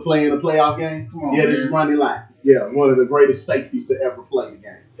just to play in a playoff game? Come on, yeah, this is Ronnie Lott. Yeah, one of the greatest safeties to ever play the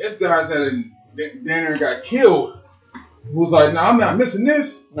game. This guy's down there got killed. Who was like, I'm not missing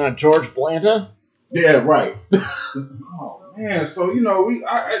this. Not George Blanda. Yeah, right. Oh man, so we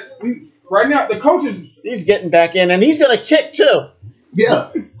right now the coaches. He's getting back in, and he's going to kick too.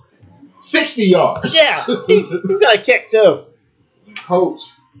 Yeah. 60 yards. Yeah, he got a kick too.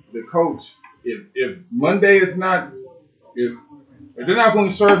 The coach. If Monday is not, if they're not going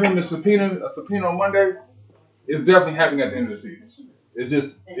to serve him a subpoena on Monday, it's definitely happening at the end of the season.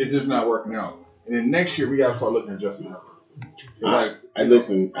 It's just not working out. And then next year we got to start looking at Justin Herbert.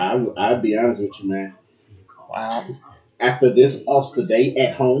 Listen, I'll be honest with you, man. Wow. After this loss today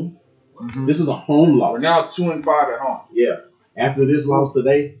at home, this is a home loss. We're now 2-5 at home. Yeah. After this loss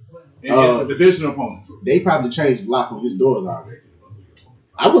today, and it's a division opponent. They probably changed the lock on his doors already.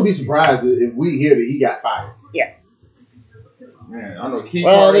 I wouldn't be surprised if we hear that he got fired. Yeah. Man, I don't know.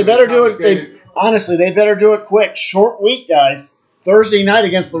 Well, they better do it. Honestly, they better do it quick. Short week, guys. Thursday night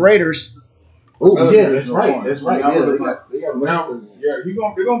against the Raiders. Oh yeah, that's right. That's right. Now, Yeah, they're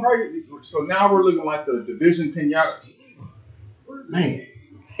gonna probably. So now we're looking like the division pinatas. Man,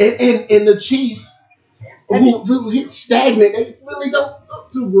 and the Chiefs, who hit stagnant, they really don't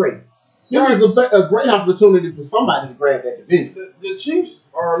look too great. This is a great opportunity for somebody to grab that division. The Chiefs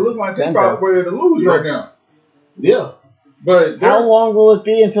are looking like they're about ready to lose right now. Yeah. But how long will it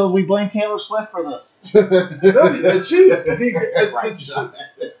be until we blame Taylor Swift for this? The Chiefs, the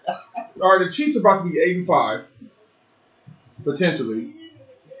Chiefs are about to be 85, potentially.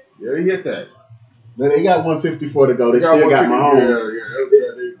 Yeah, they get that. Then they got 154 to go. They still got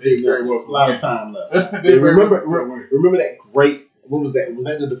Mahomes. They very well. A lot of time left. remember that great? What was that? Was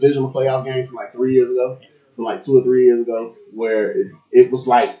that the divisional playoff game from like 3 years ago? From like 2 or 3 years ago, where it was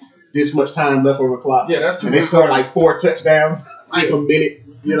like this much time left on the clock. Yeah, that's too. And they scored like 4 touchdowns, like a minute.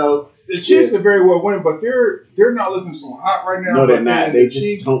 You know, the Chiefs are very well winning, but they're not looking so hot right now. No, they're not. They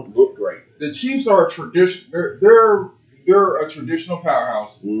just don't look great. The Chiefs are a tradition. They're a traditional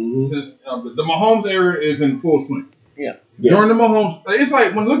powerhouse since the Mahomes era is in full swing. Yeah. During the Mahomes, it's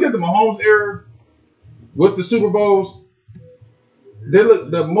like when you look at the Mahomes era with the Super Bowls, they look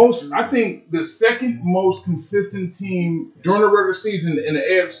the most. I think the second most consistent team during the regular season in the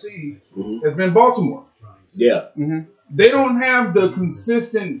AFC has been Baltimore. Yeah. They don't have the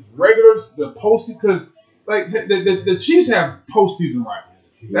consistent regulars, the postseason, because like the Chiefs have postseason rivals.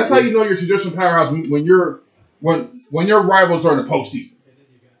 That's how you know you're a traditional powerhouse when your rivals are in the postseason.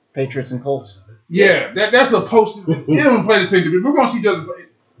 Patriots and Colts. Yeah, that's a postseason. They don't play the same division. We're gonna see each other.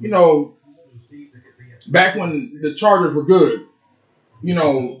 You know, back when the Chargers were good. You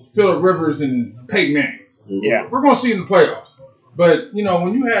know, Phillip Rivers and Peyton Manning. Yeah, we're gonna see in the playoffs. But you know,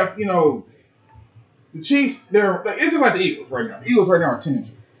 when you have the Chiefs, it's just like the Eagles right now. The Eagles right now are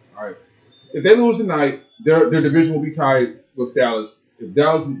 10-2. All right, if they lose tonight, their division will be tied with Dallas. If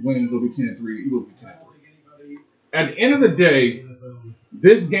Dallas wins, they'll be 10-3. The Eagles will be 10-3. At the end of the day,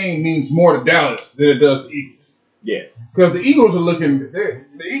 this game means more to Dallas than it does to Eagles. Yes, because the Eagles are looking like,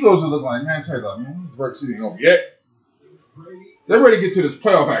 man, tell you that, man, this is the first season over yet. They're ready to get to this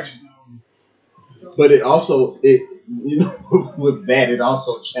playoff action. But it also with that it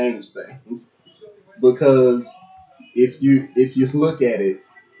also changed things. Because if you look at it,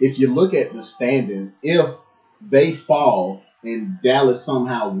 if you look at the standings, if they fall and Dallas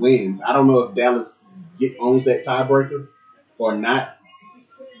somehow wins, I don't know if Dallas owns that tiebreaker or not.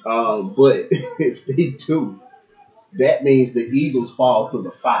 But if they do, that means the Eagles fall to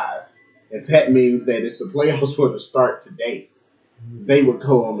the 5. And that means that if the playoffs were to start today, they would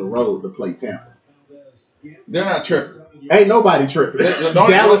go on the road to play Tampa. They're not tripping. Ain't nobody tripping.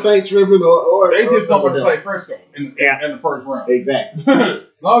 Dallas ain't tripping, or they just don't want to play Frisco in the first round. Exactly. As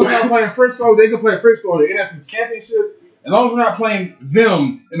long as we're not playing Frisco, they can play Frisco in the NFC Championship. As long as we're not playing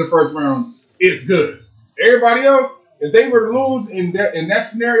them in the first round, it's good. Everybody else, if they were to lose in that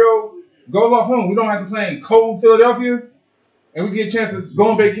scenario, go off home. We don't have to play in cold Philadelphia, and we get a chance to go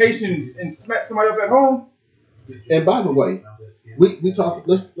on vacation and smack somebody up at home. And by the way, we talk.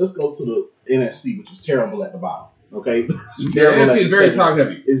 Let's go to the NFC, which is terrible at the bottom. Okay, it's terrible. The NFC is very top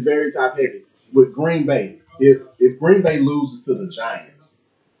heavy. It's very top heavy with Green Bay. If Green Bay loses to the Giants,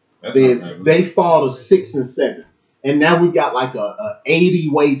 then they fall to 6 and 7, and now we've got like a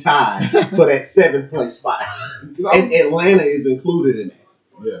 80-way tie for that 7th place spot, and Atlanta is included in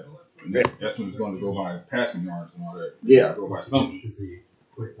that. Yeah, that's when it's going to go by passing yards and all that. Yeah, go by something.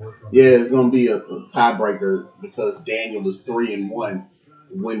 Yeah, it's going to be a tiebreaker because Daniel is 3-1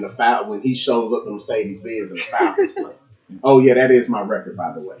 when he shows up in Mercedes-Benz and the Falcons play. Oh yeah, that is my record,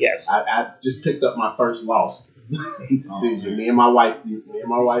 by the way. Yes, I just picked up my first loss. Me and my wife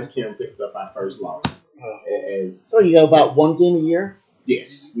Kim picked up our first loss. So you go about one game a year?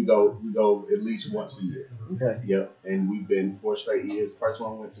 Yes, we go at least once a year. Okay. Yep, and we've been 4 straight years. First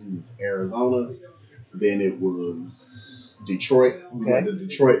one we went to was Arizona. Then it was Detroit. We went to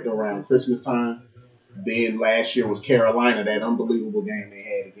Detroit around Christmas time. Then last year was Carolina, that unbelievable game they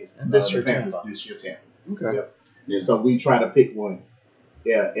had against the Panthers. This year, Tampa. Okay. Yep. And so we try to pick one,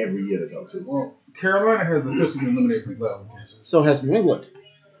 every year to go to. Well, Carolina has officially been eliminated from playoff contention. So has New England,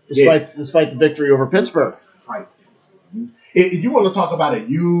 despite the victory over Pittsburgh. Right. If you want to talk about a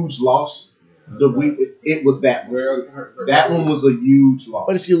huge loss, it was that one. That one was a huge loss.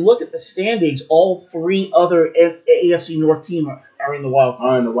 But if you look at the standings, all three other AFC North teams are in the wild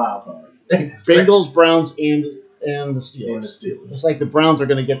card. Bengals, Browns, and the Steelers. It's like the Browns are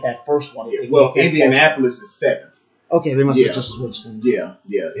going to get that first one. Yeah. Well, Indianapolis is 7th. Okay, they must have just switched them. Yeah.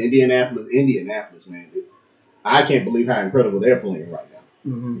 Indianapolis, man. I can't believe how incredible they're playing right now.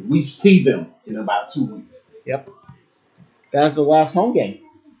 Mm-hmm. We see them in about 2 weeks. Yep. That's the last home game.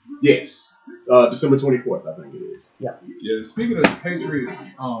 Yes. December 24th, I think it is. Yeah. Yeah. Speaking of Patriots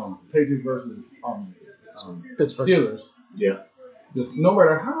versus Pittsburgh Steelers. Yeah. Just no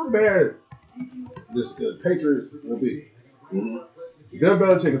matter how bad the Patriots will be, Bill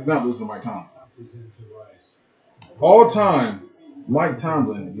Belichick is not losing to Mike Tomlin. All time, Mike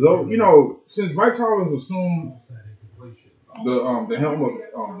Tomlin. Though since Mike Tomlin's assumed the helm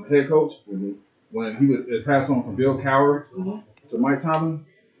of head coach, when he was passed on from Bill Cowher to Mike Tomlin,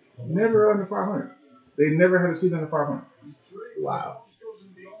 never under 500. They never had a season under 500. Wow,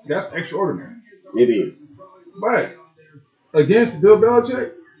 that's extraordinary. It is. But against Bill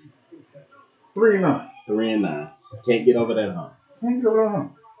Belichick, 3-9. 3-9. Can't get over that hump.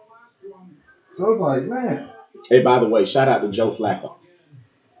 So it's like, man. Hey, by the way, shout out to Joe Flacco.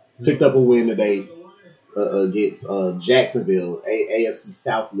 Picked up a win today against Jacksonville, AFC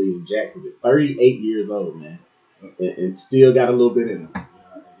South League, Jacksonville. 38 years old, man. And still got a little bit in him.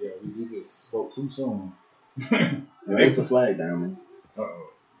 Yeah, we just spoke too soon. There's a flag down, man. Uh-oh.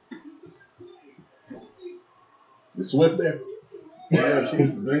 The Swift there? Yeah, she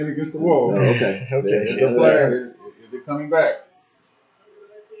was banging against the wall. Oh, okay. It's a flag. Is it coming back?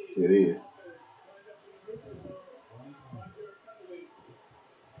 It is.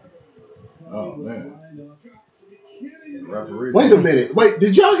 Oh, man. Referee. Wait a minute. Wait,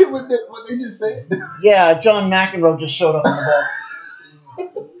 did y'all hear what they just said? Yeah, John McEnroe just showed up on the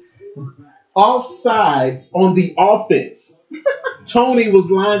ball. Offsides on the offense. Tony was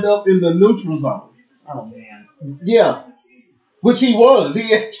lined up in the neutral zone. Oh, man. Yeah. Which he was.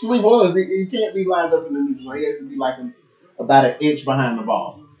 He actually was. He can't be lined up in the neutral zone. He has to be like about an inch behind the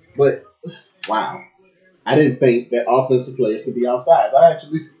ball. But, wow. I didn't think that offensive players could be offsides. I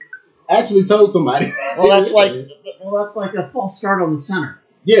actually told somebody. Well, that's like a false start on the center.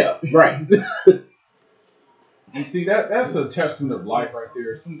 Yeah, right. And see, that's a testament of life right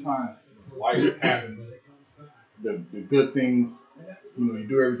there. Sometimes life happens. The good things, you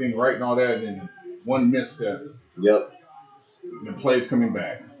do everything right and all that, and one misstep. Yep. The play's coming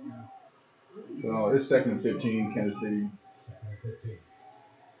back. So it's 2nd and 15, Kansas City.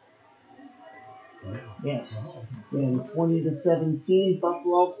 Yes. And 20-17,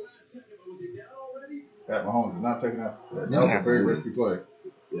 Buffalo. Pat Mahomes is not taking that. That was a very risky play.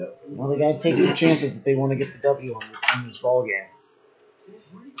 Yep. Well, they got to take some chances if they want to get the W in this ball game.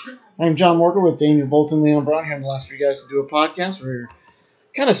 I'm John Morgan with Daniel Bolton, Leon Brown here in the last for you guys to do a podcast. We're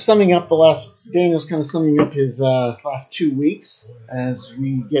kind of summing up Daniel's kind of summing up his last 2 weeks as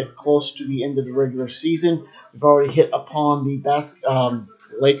we get close to the end of the regular season. We've already hit upon the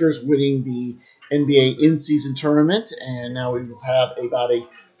Lakers winning the NBA in-season tournament, and now we have about a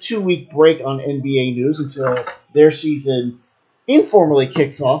 2-week break on NBA news until their season informally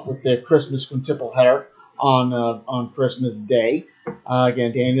kicks off with the Christmas quintuple header on Christmas Day.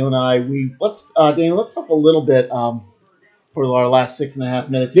 Again, Daniel and I, let's talk a little bit for our last 6.5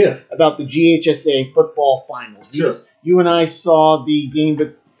 minutes about the GHSA football finals. Sure. You and I saw the game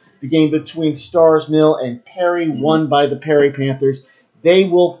between Stars Mill and Perry, won by the Perry Panthers. They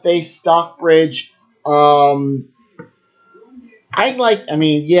will face Stockbridge. I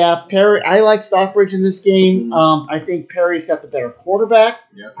like Stockbridge in this game. I think Perry's got the better quarterback.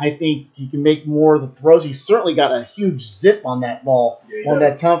 Yep. I think he can make more of the throws. He's certainly got a huge zip on that ball,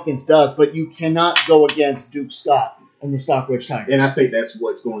 that Tompkins does, but you cannot go against Duke Scott and the Stockbridge Tigers. And I think that's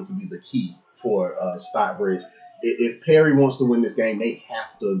what's going to be the key for Stockbridge. If Perry wants to win this game, they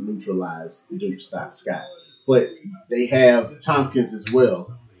have to neutralize Duke Scott. But they have Tompkins as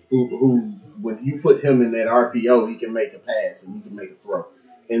well, who when you put him in that RPO, he can make a pass and he can make a throw.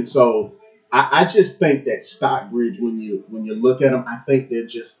 And so I just think that Stockbridge, when you look at them, I think they're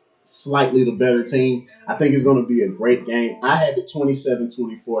just slightly the better team. I think it's going to be a great game. I had the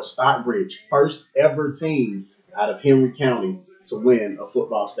 27-24 Stockbridge, first ever team out of Henry County to win a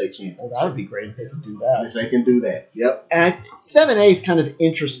football state championship. Well, that would be great if they could do that. If they can do that, yep. And 7A is kind of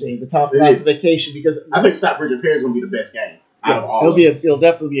interesting, the top It is. classification, because I think Stockbridge and Perry is going to be the best game out of all. it'll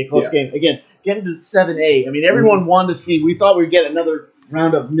definitely be a close game. Again, getting to 7A, I mean, everyone wanted to see, we thought we'd get another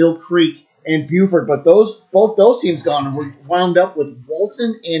round of Mill Creek and Buford, but both those teams gone, and we're wound up with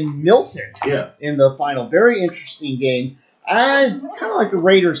Walton and Milton in the final. Very interesting game. I kind of like the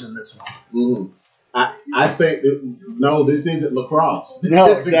Raiders in this one. Mm-hmm. I think no, this isn't lacrosse. No,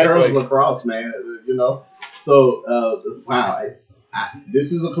 This is exactly. girls lacrosse, man. You know, so wow,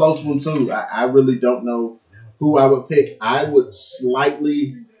 this is a close one too. I really don't know who I would pick. I would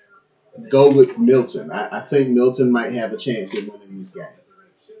slightly go with Milton. I think Milton might have a chance at winning this game.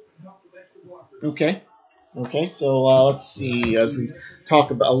 Okay. So let's see as we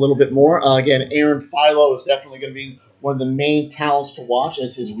talk about a little bit more. Again, Aaron Philo is definitely going to be one of the main talents to watch,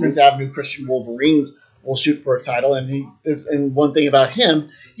 as his Prince Avenue Christian Wolverines will shoot for a title. And one thing about him,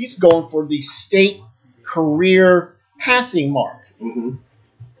 he's going for the state career passing mark,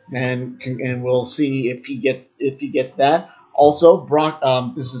 and we'll see if he gets that. Also, Brock.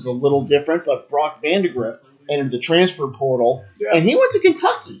 This is a little different, but Brock Vandegrift entered the transfer portal, and he went to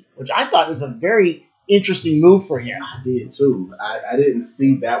Kentucky, which I thought was a very interesting move for him. I did too. I didn't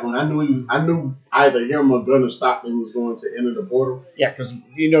see that one. I knew either him or Gunnar Stockton was going to enter the portal. Yeah, because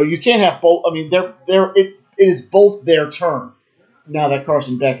you can't have both. I mean, it is both their turn now that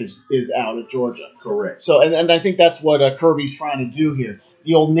Carson Beck is out at Georgia. Correct. So, and I think that's what Kirby's trying to do here.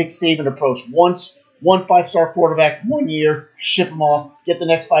 The old Nick Saban approach. One 5-star quarterback 1 year, ship him off. Get the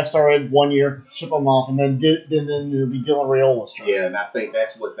next 5-star in 1 year, ship him off, and then it'll be Dylan Raiola's turn. Yeah, and I think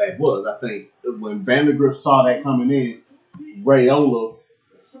that's what that was. I think when Vandegrift saw that coming in, Raiola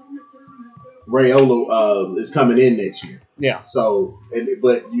is coming in next year. Yeah. So,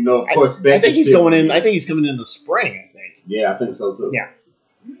 but of course, Beck. I think he's going in. I think he's coming in the spring. I think. Yeah, I think so too. Yeah.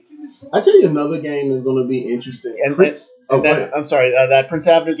 I tell you another game that's going to be interesting. I'm sorry. That Prince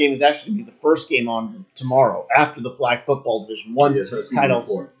Avenue game is actually going to be the first game on tomorrow after the Flag Football Division 1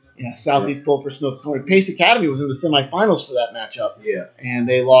 title. Yeah, Southeast Bullford, North Dakota. Pace Academy was in the semifinals for that matchup. Yeah. And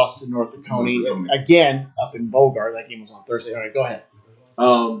they lost to North Dakota again up in Bogart. That game was on Thursday. All right, go ahead.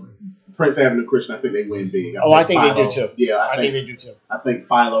 Prince Avenue Christian, I think they win big. I think they do too. Yeah, I think they do too. I think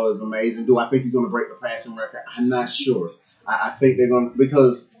Philo is amazing. Do I think he's going to break the passing record? I'm not sure. I think they're going to,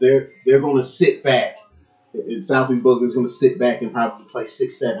 because they're going to sit back. In Southeast Bullford is going to sit back and probably play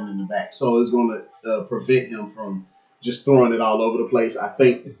 6-7 in the back. So it's going to prevent him from just throwing it all over the place. I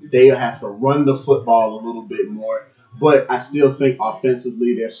think they'll have to run the football a little bit more. But I still think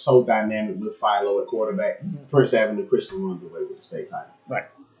offensively they're so dynamic with Philo at quarterback. Prince Avenue Christian runs away with the state title.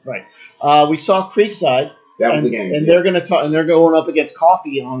 Right. We saw Creekside. That was the game. And they're going to talk, and they're going up against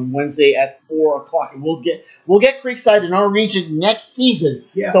Coffee on Wednesday at 4:00. And we'll get Creekside in our region next season.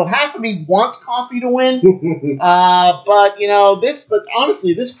 Yeah. So half of me wants Coffee to win. But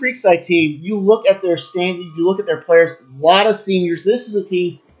honestly, this Creekside team, you look at their standing, you look at their players, a lot of seniors. This is a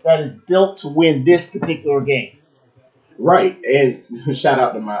team that is built to win this particular game. Right. And shout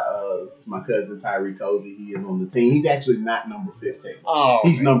out to my cousin Tyree Cozy. He is on the team. He's actually not number 15.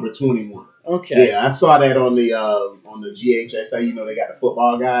 He's number 21. Okay. Yeah, I saw that on the GHSA. They got the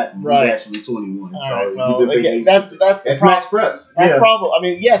football guide. Right. He's actually 21. All so right, well, again, that's the Max Preps. That's problem. I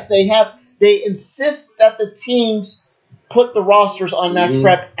mean, yes, they insist that the teams put the rosters on Max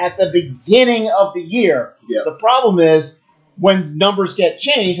Prep at the beginning of the year. Yep. The problem is when numbers get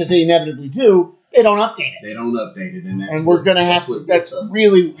changed, as they inevitably do, they don't update it. And we're going to have to.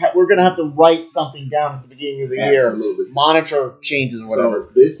 We're going to have to write something down at the beginning of the year. Monitor changes or whatever.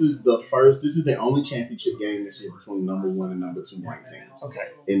 So this is the only championship game this year between number 1 and number 2 ranked teams.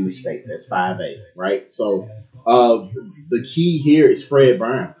 Okay. In the state, that's 5A, right? So the key here is Fred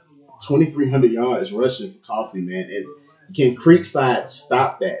Brown, 2,300 yards rushing for Coffee, man. And can Creekside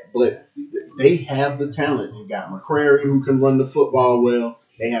stop that? But they have the talent. You got McCrary who can run the football well.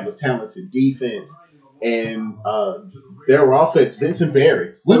 They have a talented defense. And their offense, Vincent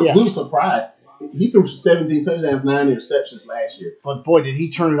Berry, we were surprised. He threw for 17 touchdowns, 9 interceptions last year. But boy, did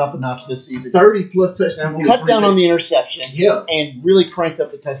he turn it up a notch this season. 30-plus touchdowns. Cut down on the interceptions. Yeah. And really cranked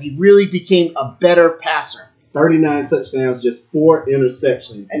up the touch. He really became a better passer. 39 touchdowns, just 4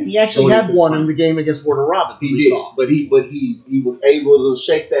 interceptions. And he actually had one in the game against Warner Robins. He did. But he was able to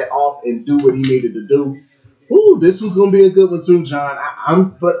shake that off and do what he needed to do. Ooh, this was going to be a good one too, John.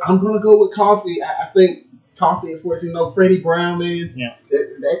 I'm going to go with Coffee. I think Coffee at 14. Freddie Brown, man. Yeah.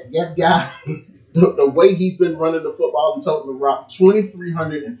 That guy, the way he's been running the football and toting the rock,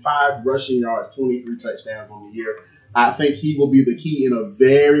 2,305 rushing yards, 23 touchdowns on the year. I think he will be the key in a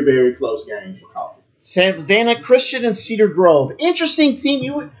very, very close game for Coffee. Savannah Christian and Cedar Grove. Interesting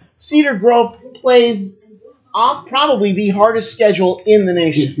team. Cedar Grove plays probably the hardest schedule in the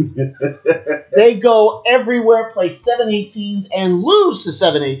nation. They go everywhere, play 7-8 teams, and lose to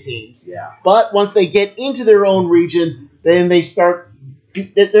 7-8 teams. Yeah. But once they get into their own region, then they start.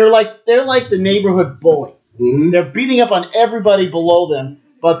 They're like the neighborhood bully. Mm-hmm. They're beating up on everybody below them.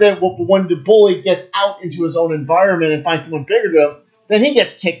 But then when the bully gets out into his own environment and finds someone bigger than him, then he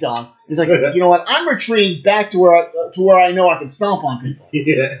gets kicked on. He's like, you know what? I'm retreating back to where I know I can stomp on people.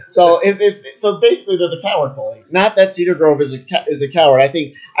 Yeah. So so basically they're the coward bully. Not that Cedar Grove is a coward. I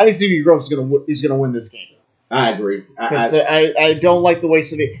think Cedar Grove is gonna win this game. I agree. I don't like the way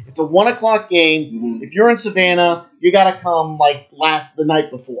Savannah. It's a 1:00 game. Mm-hmm. If you're in Savannah, you got to come like the night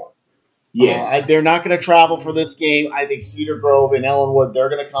before. Yes. They're not going to travel for this game. I think Cedar Grove and Ellenwood, they're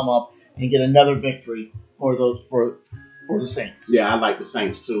going to come up and get another victory for the Saints. Yeah, I like the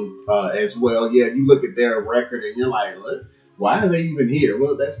Saints too as well. Yeah, you look at their record and you're like, what? Why are they even here?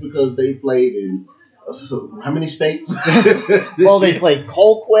 Well, that's because they played in how many states? Well, they played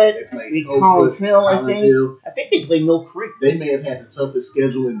Colquitt, Collins Hill, I think. I think they played Mill Creek. They may have had the toughest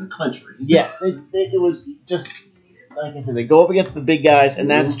schedule in the country. Yes, it was just, like I said, they go up against the big guys, and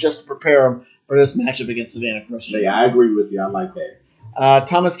that's just to prepare them for this matchup against Savannah Christian. Yeah, I agree with you. I like that.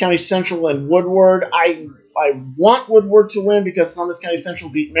 Thomas County Central and Woodward. I want Woodward to win because Thomas County Central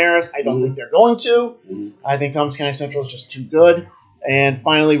beat Marist. I don't think they're going to. Mm-hmm. I think Thomas County Central is just too good. And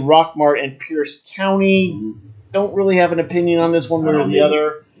finally, Rockmart and Pierce County. Mm-hmm. Don't really have an opinion on this one way or the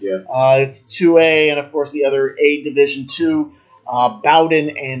other. Yeah. It's 2A, and of course the other A Division 2,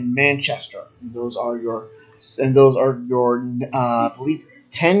 Bowden and Manchester. Those are your, I believe,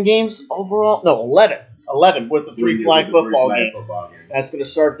 10 games overall. No, 11. 11 with the three flag football game. That's going to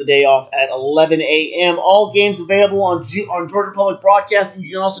start the day off at 11 a.m. All games available on Georgia Public Broadcasting.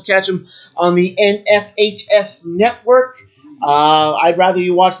 You can also catch them on the NFHS network. I'd rather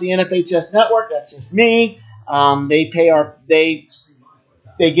you watch the NFHS network. That's just me.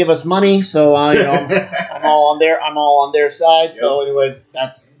 They give us money, so I'm all on their side. Yep. So anyway,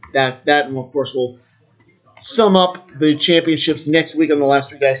 that's that, and of course we'll sum up the championships next week on the last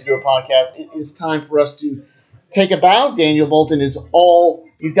three guys to do a podcast. It is time for us to take a bow. Daniel Bolton is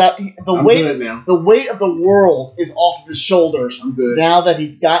he's got the weight of the world is off of his shoulders. I'm good now that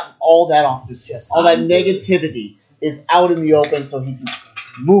he's gotten all that off his chest. All that negativity is out in the open, so he can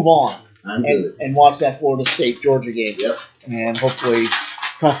move on and watch that Florida State Georgia game. Yep. And hopefully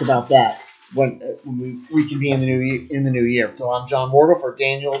talk about that when we reconvene in the new year. So I'm John Morgan for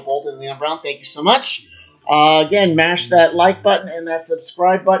Daniel Bolton and Leon Brown. Thank you so much. Again, mash that like button and that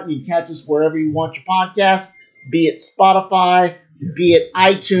subscribe button. You can catch us wherever you want your podcast, be it Spotify, be it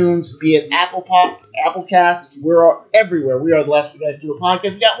iTunes, be it Applecast. We're everywhere. We are the last few guys to do a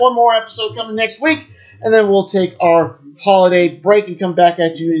podcast. We got one more episode coming next week, and then we'll take our holiday break and come back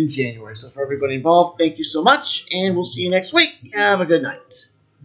at you in January. So for everybody involved, thank you so much, and we'll see you next week. Have a good night.